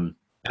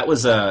that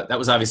was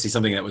obviously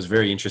something that was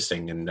very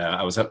interesting, and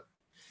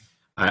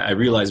I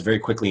realized very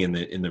quickly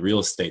in the real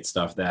estate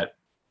stuff that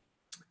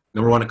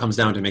number one, it comes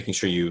down to making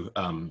sure you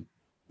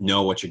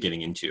know what you're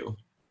getting into.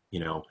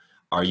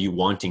 Are you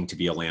wanting to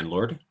be a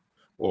landlord,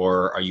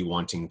 or are you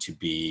wanting to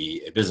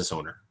be a business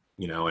owner?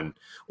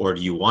 Or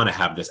do you want to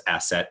have this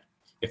asset?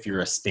 If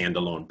you're a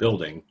standalone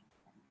building,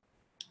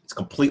 it's a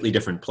completely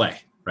different play,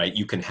 right?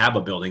 You can have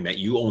a building that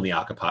you only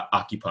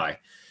occupy,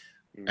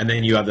 and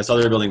then you have this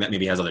other building that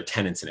maybe has other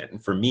tenants in it.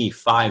 And for me,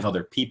 5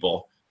 other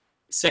people,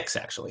 6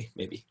 actually,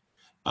 maybe,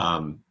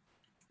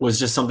 was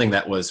just something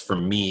that was, for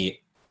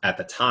me at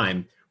the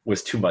time,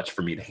 was too much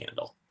for me to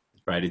handle,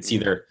 right? It's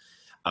either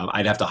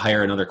I'd have to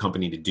hire another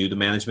company to do the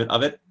management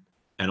of it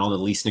and all the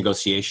lease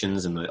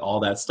negotiations and all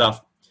that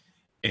stuff.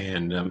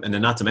 And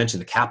then not to mention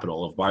the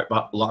capital of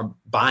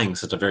buying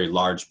such a very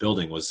large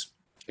building was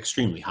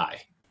extremely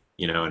high,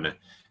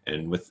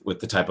 and with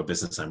the type of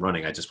business I'm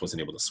running, I just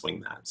wasn't able to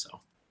swing that.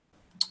 So,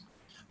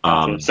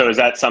 so is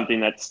that something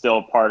that's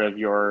still part of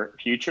your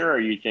future, or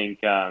you think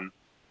you're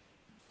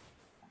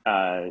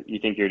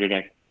going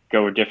to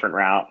go a different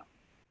route?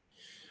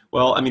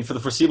 Well, for the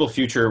foreseeable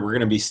future, we're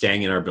going to be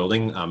staying in our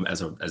building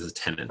as a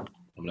tenant.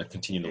 I'm going to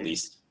continue to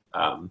lease.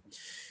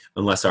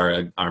 Unless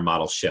our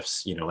model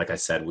shifts, like I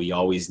said, we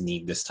always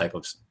need this type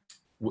of,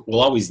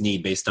 we'll always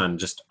need, based on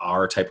just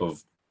our type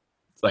of,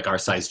 our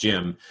size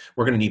gym,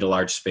 we're going to need a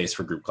large space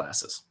for group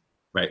classes,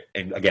 right?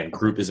 And again,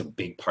 group is a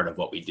big part of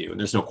what we do, and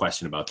there's no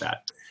question about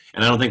that.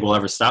 And I don't think we'll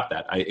ever stop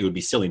that. It would be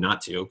silly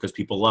not to, because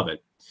people love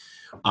it.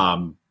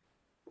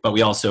 But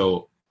we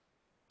also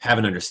have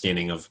an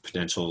understanding of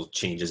potential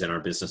changes in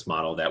our business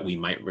model that we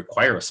might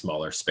require a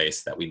smaller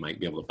space that we might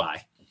be able to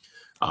buy.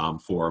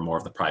 For more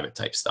of the private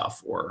type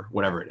stuff or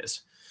whatever it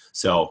is.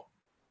 So,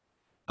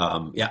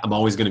 I'm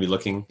always going to be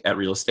looking at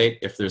real estate.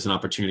 If there's an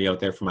opportunity out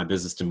there for my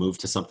business to move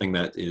to something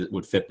that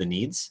would fit the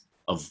needs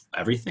of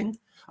everything,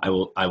 I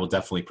will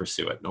definitely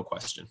pursue it. No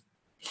question.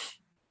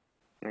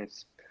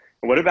 Nice.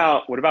 What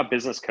about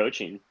business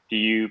coaching? Do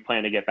you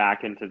plan to get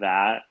back into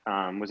that?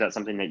 Was that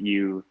something that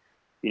you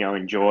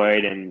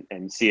enjoyed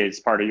and see as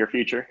part of your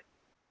future?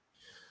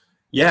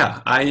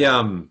 Yeah,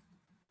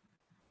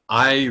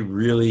 I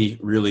really,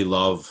 really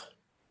love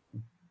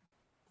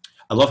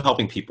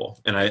helping people.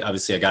 And I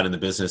got in the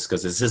business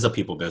because this is a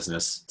people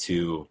business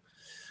to,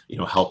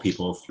 help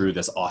people through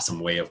this awesome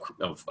way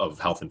of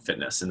health and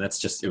fitness. And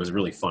it was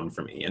really fun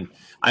for me. And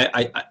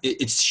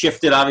it's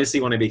shifted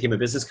obviously when I became a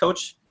business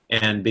coach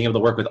and being able to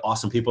work with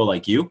awesome people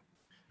like you,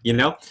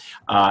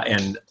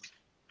 and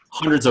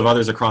hundreds of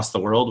others across the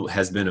world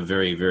has been a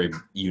very, very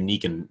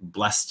unique and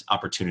blessed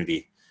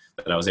opportunity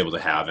that I was able to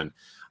have. And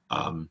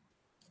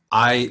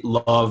I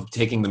love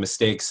taking the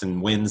mistakes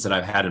and wins that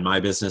I've had in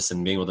my business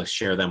and being able to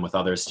share them with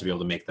others to be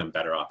able to make them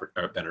better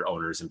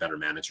owners and better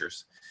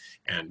managers.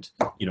 And,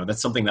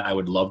 that's something that I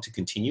would love to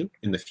continue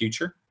in the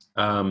future.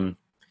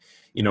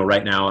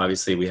 Right now,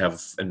 obviously I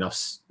have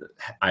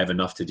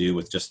enough to do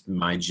with just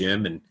my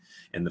gym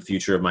and the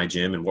future of my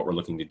gym and what we're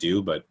looking to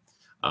do. But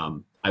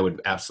I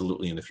would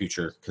absolutely in the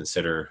future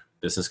consider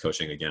business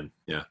coaching again.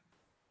 Yeah.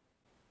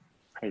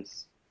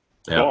 Nice.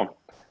 Yeah. Cool.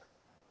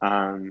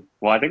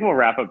 Well, I think we'll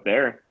wrap up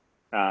there.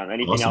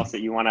 Anything Awesome. else that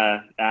you want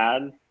to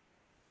add?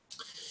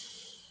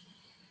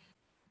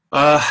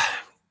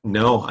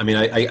 No, I mean,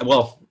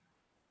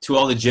 to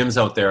all the gyms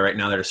out there right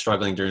now that are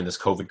struggling during this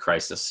COVID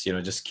crisis,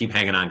 just keep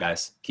hanging on,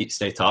 guys.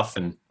 Stay tough.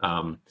 And,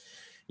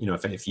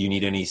 if you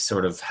need any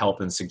sort of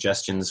help and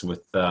suggestions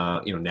with,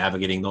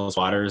 navigating those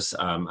waters,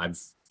 I've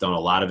done a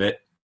lot of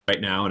it right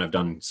now. And I've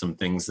done some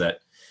things that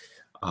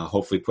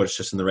hopefully push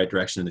us in the right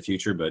direction in the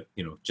future, but,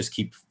 just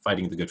keep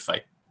fighting the good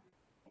fight.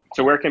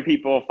 So where can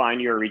people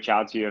find you or reach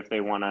out to you if they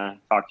want to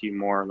talk to you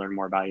more, learn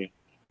more about you?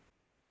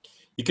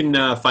 You can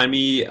find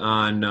me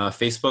on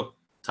Facebook,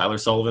 Tyler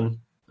Sullivan,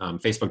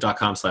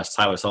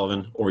 facebook.com/Tyler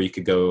Sullivan, or you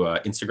could go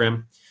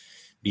Instagram,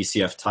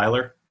 BCF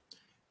Tyler.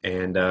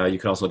 And you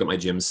can also look at my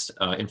gym's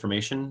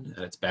information.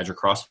 It's Badger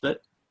CrossFit,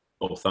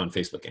 both on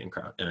Facebook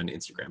and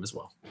Instagram as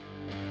well.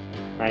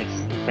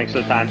 Nice. Thanks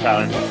for the time,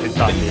 Tyler. Good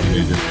talking to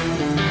you.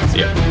 See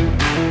ya.